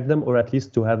protect them, or at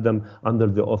least to have them under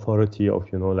the authority of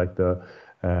the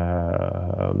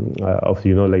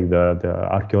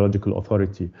archaeological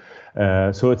authority.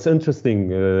 So it's interesting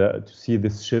to see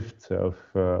this shift of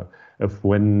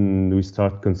when we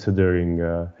start considering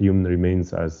human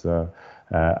remains as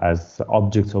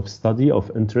objects of study,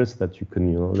 of interest that you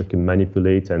can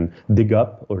manipulate and dig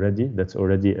up already. That's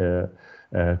already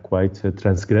quite a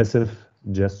transgressive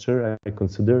gesture, I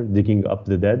consider, digging up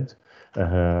the dead.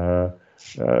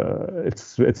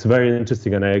 It's very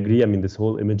interesting, and I agree. I mean, this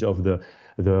whole image of the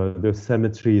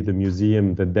cemetery, the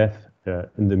museum, the death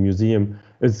in the museum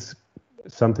is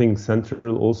something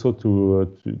central also to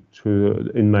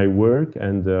in my work,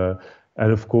 and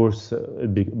of course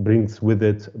it brings with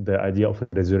it the idea of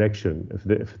resurrection.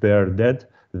 If they are dead,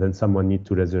 then someone needs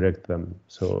to resurrect them.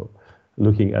 So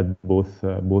looking at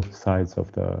both sides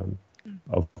of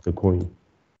the coin.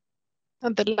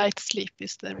 And the light sleep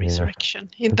is the resurrection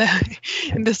in the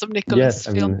Somniculus yes,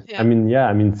 film. I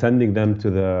mean, sending them to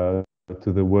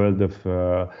the world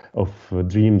of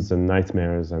dreams and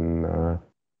nightmares, and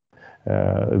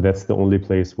that's the only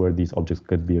place where these objects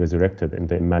could be resurrected in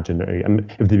the imaginary. I mean,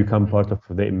 if they become part of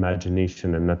the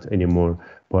imagination and not anymore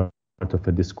part of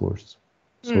a discourse.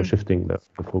 So shifting the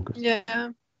focus.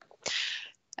 Yeah.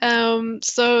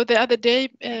 So the other day,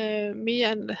 me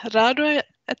and Rado,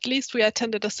 at least, we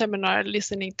attended a seminar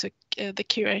listening to the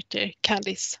curator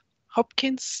Candice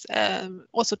Hopkins,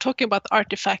 also talking about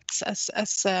artifacts as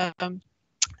that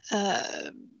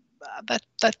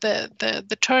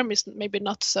the term is maybe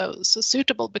not so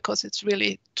suitable, because it's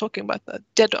really talking about a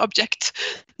dead object,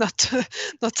 not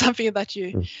something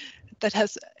that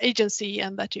has agency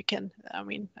and that you can,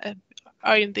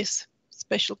 are in this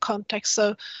special context.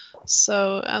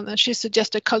 So and then she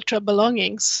suggested cultural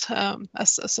belongings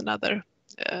as another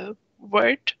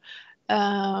word.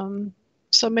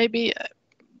 So maybe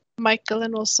Michael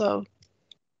and also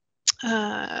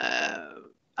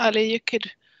Ali, you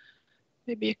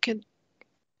can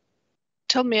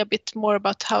tell me a bit more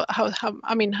about how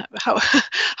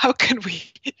can we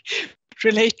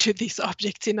relate to these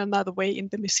objects in another way in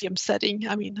the museum setting?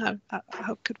 I mean,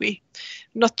 how could we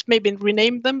not maybe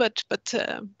rename them, but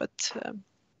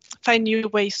find new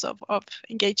ways of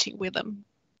engaging with them?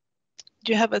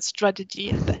 Do you have a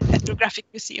strategy at the Ethnographic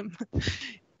Museum?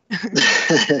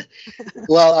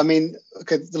 Well, I mean,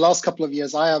 okay, the last couple of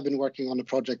years I have been working on a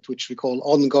project which we call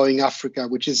Ongoing Africa,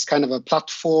 which is kind of a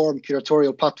platform,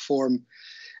 curatorial platform,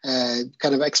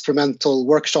 kind of experimental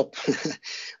workshop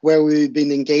where we've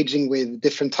been engaging with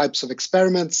different types of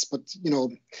experiments, but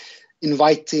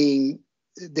inviting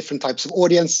different types of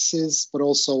audiences, but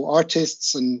also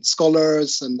artists and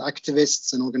scholars and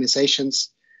activists and organizations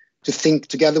to think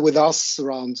together with us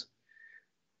around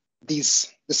the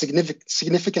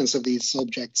significance of these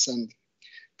objects and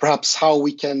perhaps how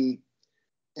we can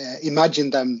imagine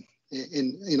them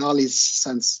in Ali's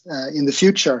sense in the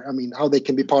future. I mean, how they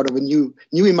can be part of a new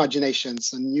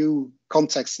imaginations and new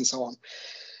contexts and so on.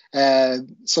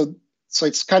 So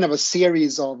it's kind of a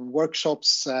series of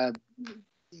workshops,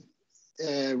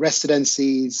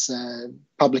 residencies,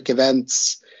 public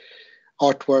events,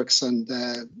 artworks,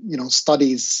 and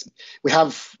studies. We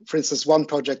have, for instance, one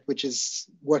project which is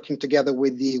working together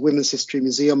with the Women's History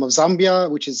Museum of Zambia,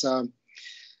 which is a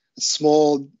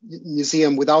small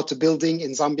museum without a building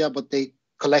in Zambia, but they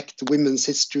collect women's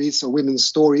histories or women's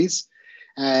stories.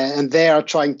 And they are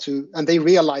trying to, and they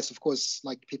realize, of course,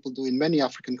 like people do in many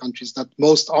African countries, that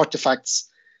most artifacts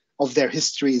of their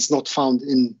history is not found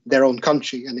in their own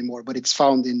country anymore, but it's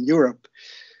found in Europe.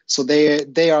 So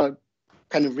they are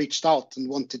kind of reached out and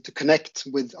wanted to connect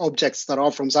with objects that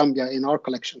are from Zambia in our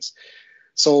collections.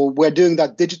 So we're doing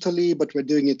that digitally, but we're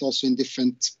doing it also in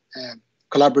different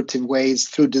collaborative ways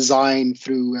through design,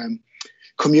 through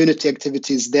community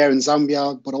activities there in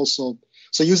Zambia, but also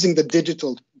so using the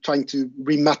digital, trying to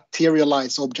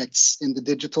rematerialize objects in the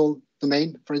digital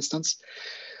domain, for instance.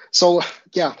 So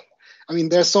yeah, I mean,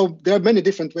 there are many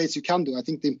different ways you can do. I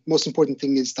think the most important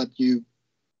thing is that you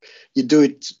do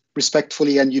it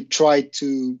respectfully and you try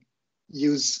to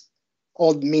use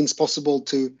all means possible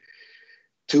to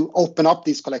open up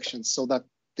these collections so that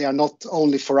they are not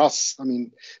only for us. I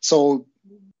mean, so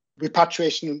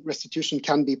repatriation and restitution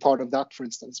can be part of that, for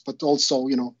instance, but also,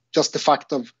 just the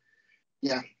fact of,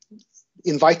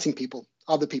 inviting people,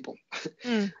 other people.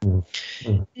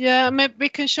 Yeah, maybe we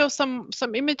can show some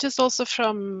images also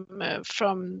from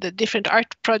the different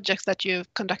art projects that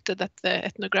you've conducted at the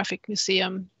Etnografic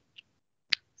Museum.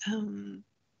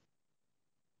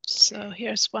 So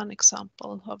here's one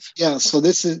example of. Yeah, so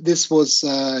this was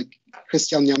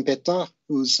Christian Jampeta,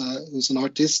 who's an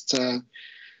artist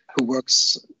who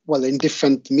works in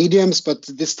different mediums, but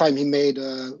this time he made.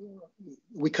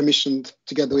 We commissioned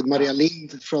together with Maria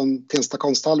Lind from Tensta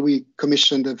Konsthall. We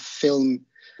commissioned a film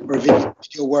or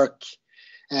video work,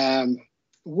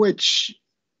 which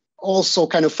also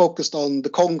kind of focused on the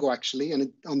Congo actually,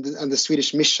 and on the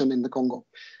Swedish mission in the Congo,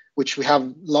 which we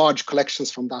have large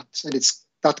collections from that, and it's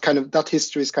that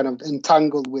history is kind of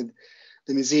entangled with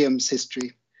the museum's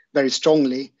history very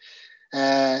strongly,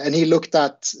 and he looked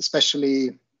at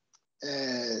especially.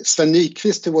 Sven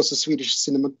Nykvist, who was a Swedish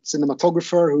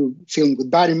cinematographer who filmed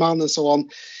with Bergman and so on,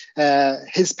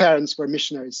 his parents were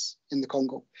missionaries in the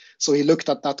Congo. So he looked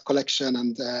at that collection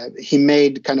and he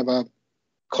made kind of a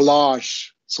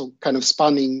collage, so kind of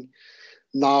spanning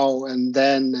now and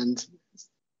then and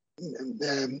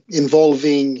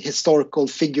involving historical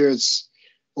figures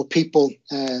or people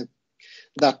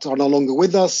that are no longer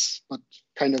with us, but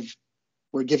kind of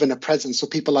were given a presence. So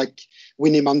people like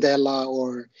Winnie Mandela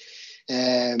or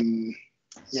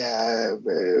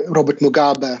Robert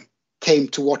Mugabe came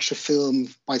to watch a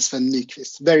film by Sven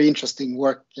Nykvist. Very interesting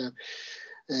work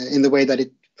in the way that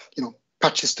it,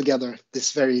 patches together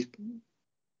this very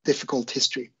difficult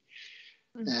history.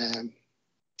 And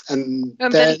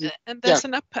there's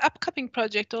an upcoming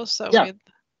project also. And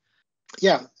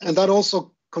that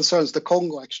also concerns the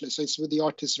Congo actually. So it's with the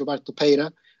artist Roberto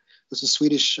Peire, who's a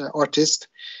Swedish artist,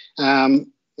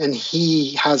 and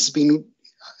he has been.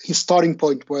 His starting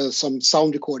point were some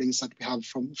sound recordings that we have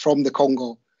from the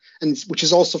Congo, and which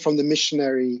is also from the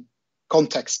missionary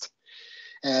context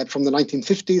from the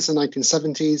 1950s and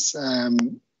 1970s.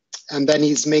 And then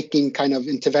he's making kind of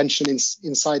intervention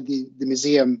inside the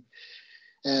museum.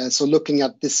 So looking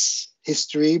at this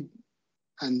history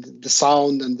and the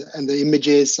sound and the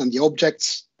images and the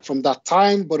objects from that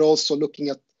time, but also looking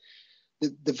at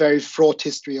the very fraught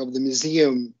history of the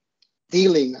museum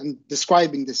dealing and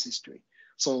describing this history.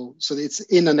 So it's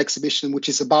in an exhibition which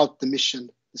is about the mission,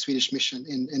 the Swedish mission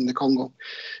in the Congo.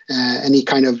 And he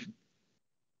kind of,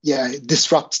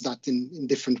 disrupts that in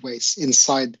different ways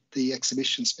inside the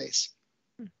exhibition space.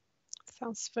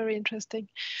 Sounds very interesting.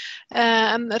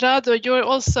 And Rado, you're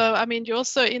also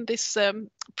in this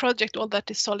project, All That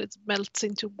Is Solid Melts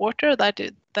Into Water, that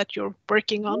you're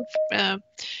working on.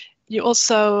 You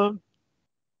also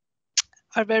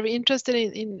are very interested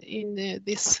in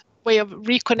this way of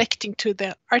reconnecting to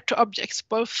the art objects,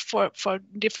 both for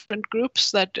different groups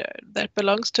that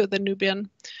belongs to the Nubian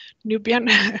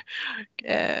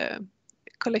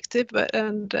collective,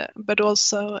 and but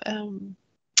also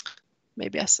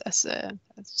maybe as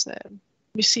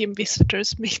museum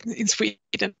visitors meet in Sweden,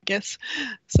 I guess.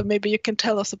 So maybe you can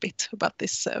tell us a bit about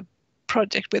this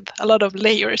project with a lot of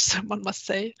layers, one must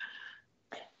say.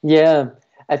 Yeah,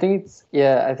 I think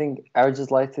I would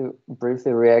just like to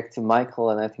briefly react to Michael,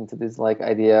 and I think to this like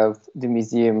idea of the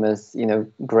museum as, you know,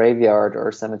 graveyard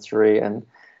or cemetery, and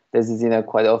this is, you know,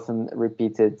 quite often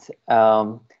repeated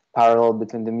parallel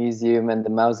between the museum and the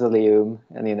mausoleum,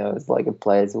 and, you know, it's like a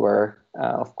place where,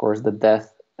 of course, the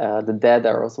dead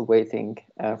are also waiting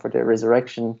for their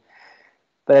resurrection.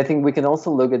 But I think we can also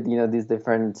look at, you know, these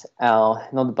different,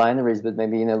 not binaries, but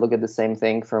maybe, you know, look at the same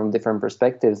thing from different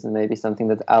perspectives, and maybe something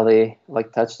that Ali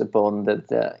like touched upon,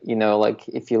 that, you know, like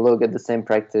if you look at the same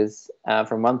practice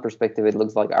from one perspective, it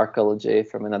looks like archaeology.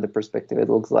 From another perspective, it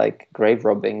looks like grave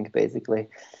robbing, basically,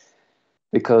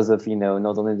 because of, you know,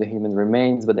 not only the human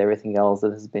remains, but everything else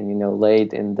that has been, you know,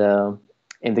 laid in the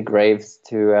graves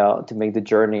to make the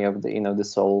journey of the, you know, the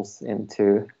souls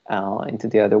into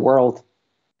the other world.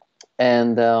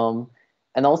 And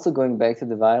also going back to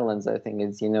the violence, I think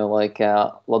it's, you know, like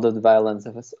a lot of the violence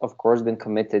has, of course, been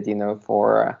committed, you know,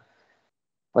 for,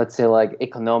 let's say, like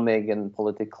economic and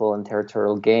political and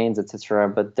territorial gains, etc.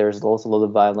 But there's also a lot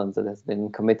of violence that has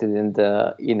been committed in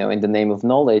the, you know, in the name of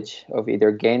knowledge, of either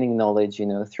gaining knowledge, you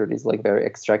know, through these like very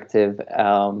extractive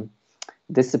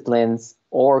disciplines,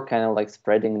 or kind of like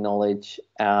spreading knowledge,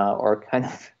 or kind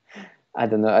of, I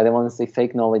don't know, I don't want to say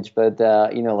fake knowledge, but,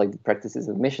 you know, like the practices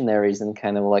of missionaries, and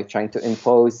kind of like trying to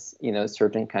impose, you know,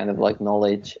 certain kind of like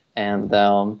knowledge, and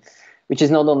which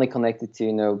is not only connected to,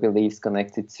 you know, beliefs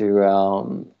connected to,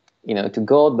 you know, to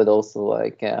God, but also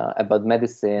like about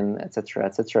medicine, etc.,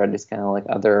 etc. This kind of like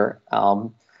other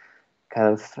kind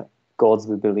of gods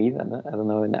we believe, and I don't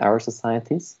know, in our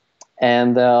societies.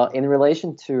 And in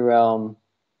relation to,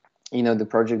 you know, the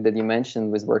project that you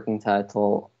mentioned with working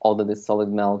title, All That Is Solid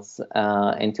Melts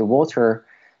into Water,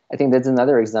 I think that's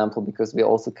another example, because we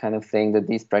also kind of think that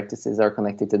these practices are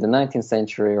connected to the 19th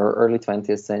century or early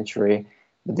 20th century.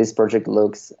 But this project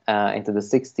looks into the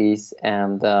 60s,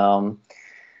 and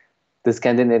the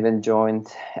Scandinavian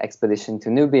joint expedition to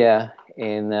Nubia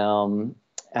in the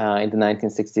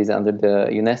 1960s under the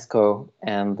UNESCO.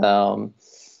 And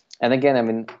again, I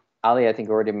mean, Ali, I think,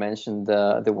 already mentioned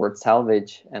the word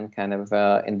salvage, and kind of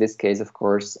in this case, of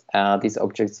course, these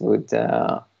objects would,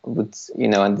 you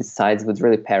know, and these sites would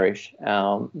really perish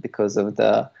because of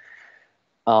the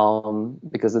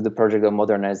project of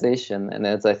modernization. And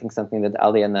that's, I think, something that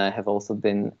Ali and I have also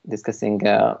been discussing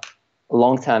a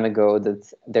long time ago,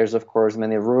 that there's, of course,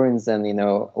 many ruins and, you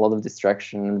know, a lot of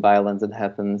destruction and violence that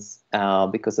happens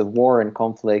because of war and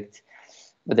conflict.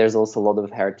 But there's also a lot of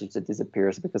heritage that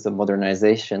disappears because of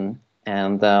modernization.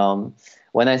 And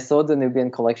when I saw the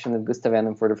Nubian collection of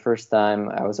Gustavianum for the first time,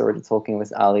 I was already talking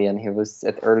with Ali, and he was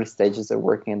at early stages of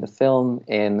working in the film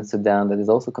in Sudan that is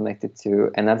also connected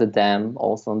to another dam,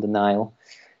 also on the Nile.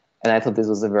 And I thought this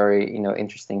was a very, you know,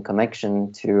 interesting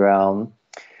connection to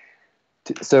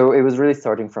so it was really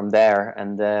starting from there.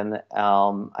 And then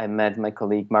I met my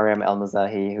colleague Mariam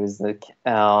El-Mazahi, who's the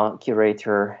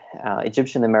curator,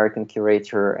 Egyptian-American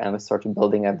curator, and we started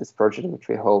building up this project, which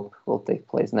we hope will take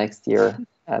place next year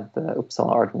at the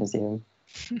Uppsala Art Museum.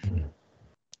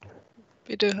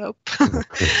 We do hope.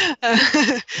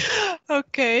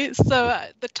 Okay, so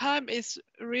the time is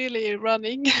really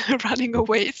running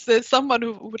away. Is there someone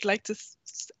who would like to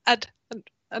add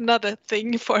another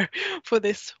thing for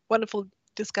this wonderful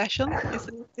discussion?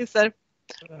 Is there?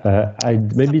 I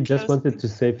maybe just wanted to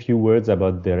say a few words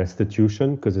about the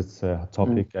restitution, because it's a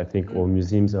topic I think all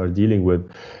museums are dealing with.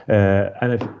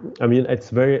 And I mean, it's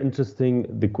very interesting.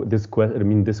 This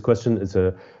question is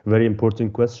a very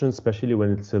important question, especially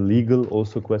when it's a legal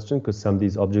also question, because some of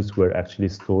these objects were actually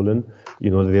stolen. You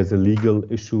know, there's a legal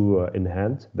issue in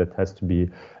hand that has to be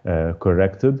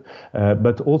corrected.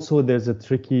 But also there's a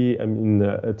tricky,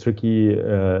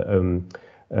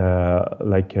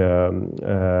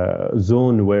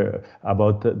 zone where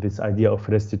about this idea of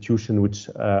restitution, which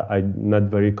I'm not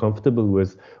very comfortable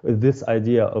with this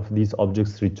idea of these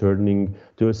objects returning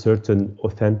to a certain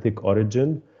authentic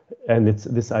origin. And it's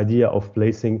this idea of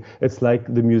placing, it's like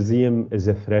the museum is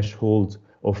a threshold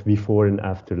of before and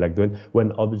after, like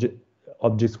when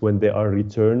objects, when they are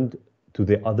returned to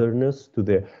the otherness, to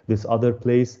this other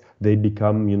place, they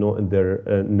become, you know, in their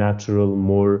natural,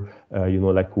 more, you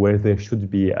know, like where they should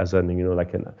be as an, you know,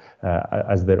 like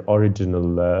as their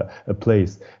original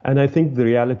place. And I think the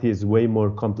reality is way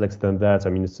more complex than that.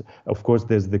 I mean, of course,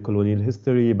 there's the colonial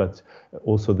history, but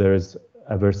also there's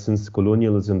ever since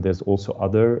colonialism, there's also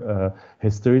other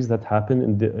histories that happen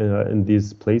in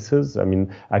these places. I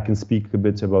mean, I can speak a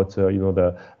bit about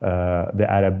the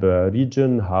Arab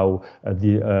region, how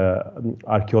the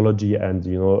archaeology and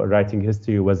writing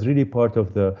history was really part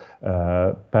of the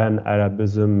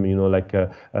pan-Arabism.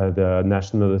 The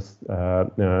nationalist,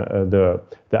 the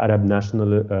Arab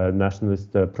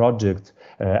nationalist project,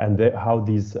 and how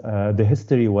the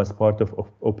history was part of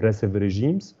oppressive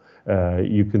regimes.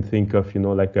 You can think of, in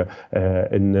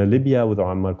Libya with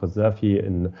Muammar Gaddafi,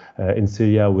 in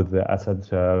Syria with the Assad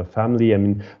family. I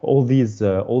mean, all these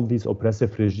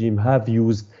oppressive regimes have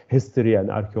used history and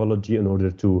archaeology in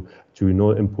order to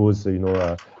impose,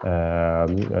 a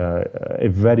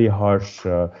very harsh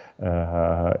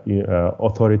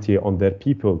authority on their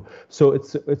people. So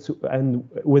and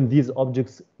when these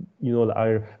objects,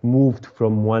 are moved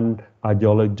from one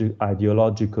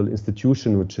ideological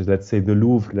institution, which is, let's say, the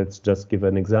Louvre, let's just give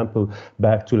an example,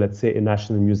 back to, let's say, a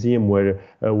national museum where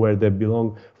they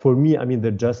belong. For me, I mean,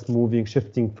 they're just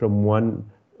shifting from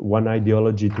one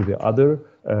ideology to the other,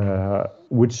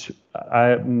 which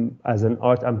as an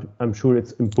art, I'm sure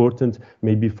it's important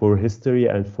maybe for history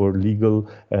and for legal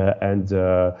and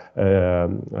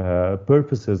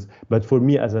purposes. But for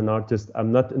me as an artist,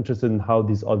 I'm not interested in how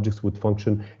these objects would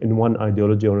function in one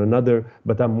ideology or another,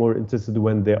 but I'm more interested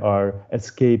when they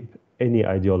escape any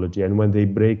ideology and when they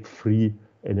break free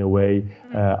in a way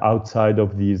outside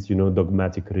of these,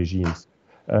 dogmatic regimes.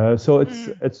 So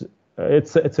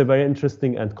it's a very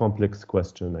interesting and complex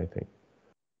question, I think.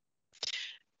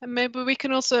 And maybe we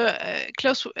can also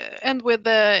end with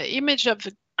the image of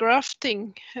the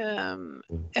grafting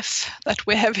F that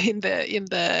we have in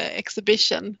the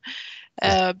exhibition,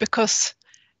 because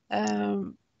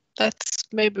that's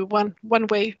maybe one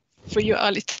way for you,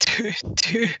 Ali,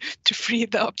 to free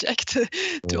the object,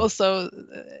 to also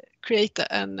create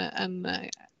an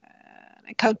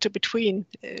encounter between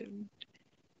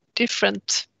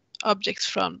different objects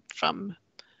from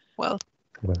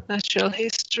natural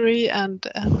history and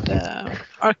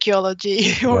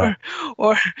archaeology,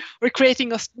 or we're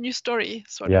creating a new story,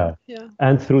 sort of. Yeah.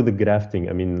 And through the grafting,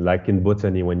 I mean, like in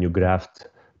botany, when you graft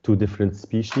two different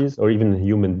species, or even a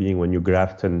human being, when you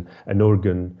graft an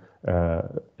organ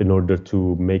in order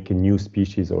to make a new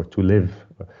species or to live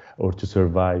or to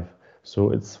survive.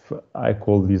 So I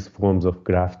call these forms of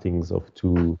graftings of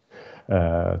two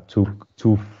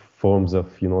forms of,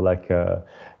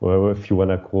 or if you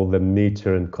want to call them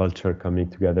nature and culture coming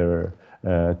together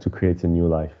to create a new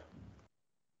life.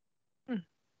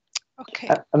 Okay.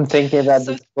 I'm thinking about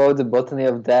this quote, the botany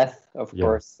of death, of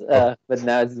course, but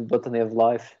now it's the botany of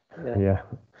life. Yeah,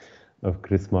 of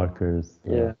Chris Marker's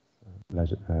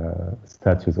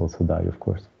statues also die, of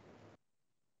course.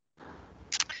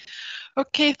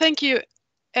 Okay, thank you,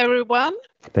 everyone,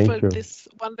 for this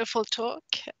wonderful talk,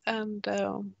 and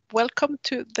welcome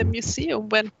to the museum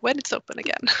when it's open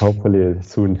again. Hopefully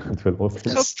soon it will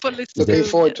open. Hopefully soon. Looking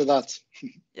forward to that.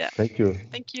 Yeah. Thank you.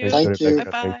 Thank you. Thank you.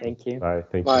 Bye-bye. Thank you. Bye.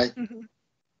 Thank Bye.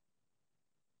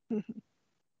 you.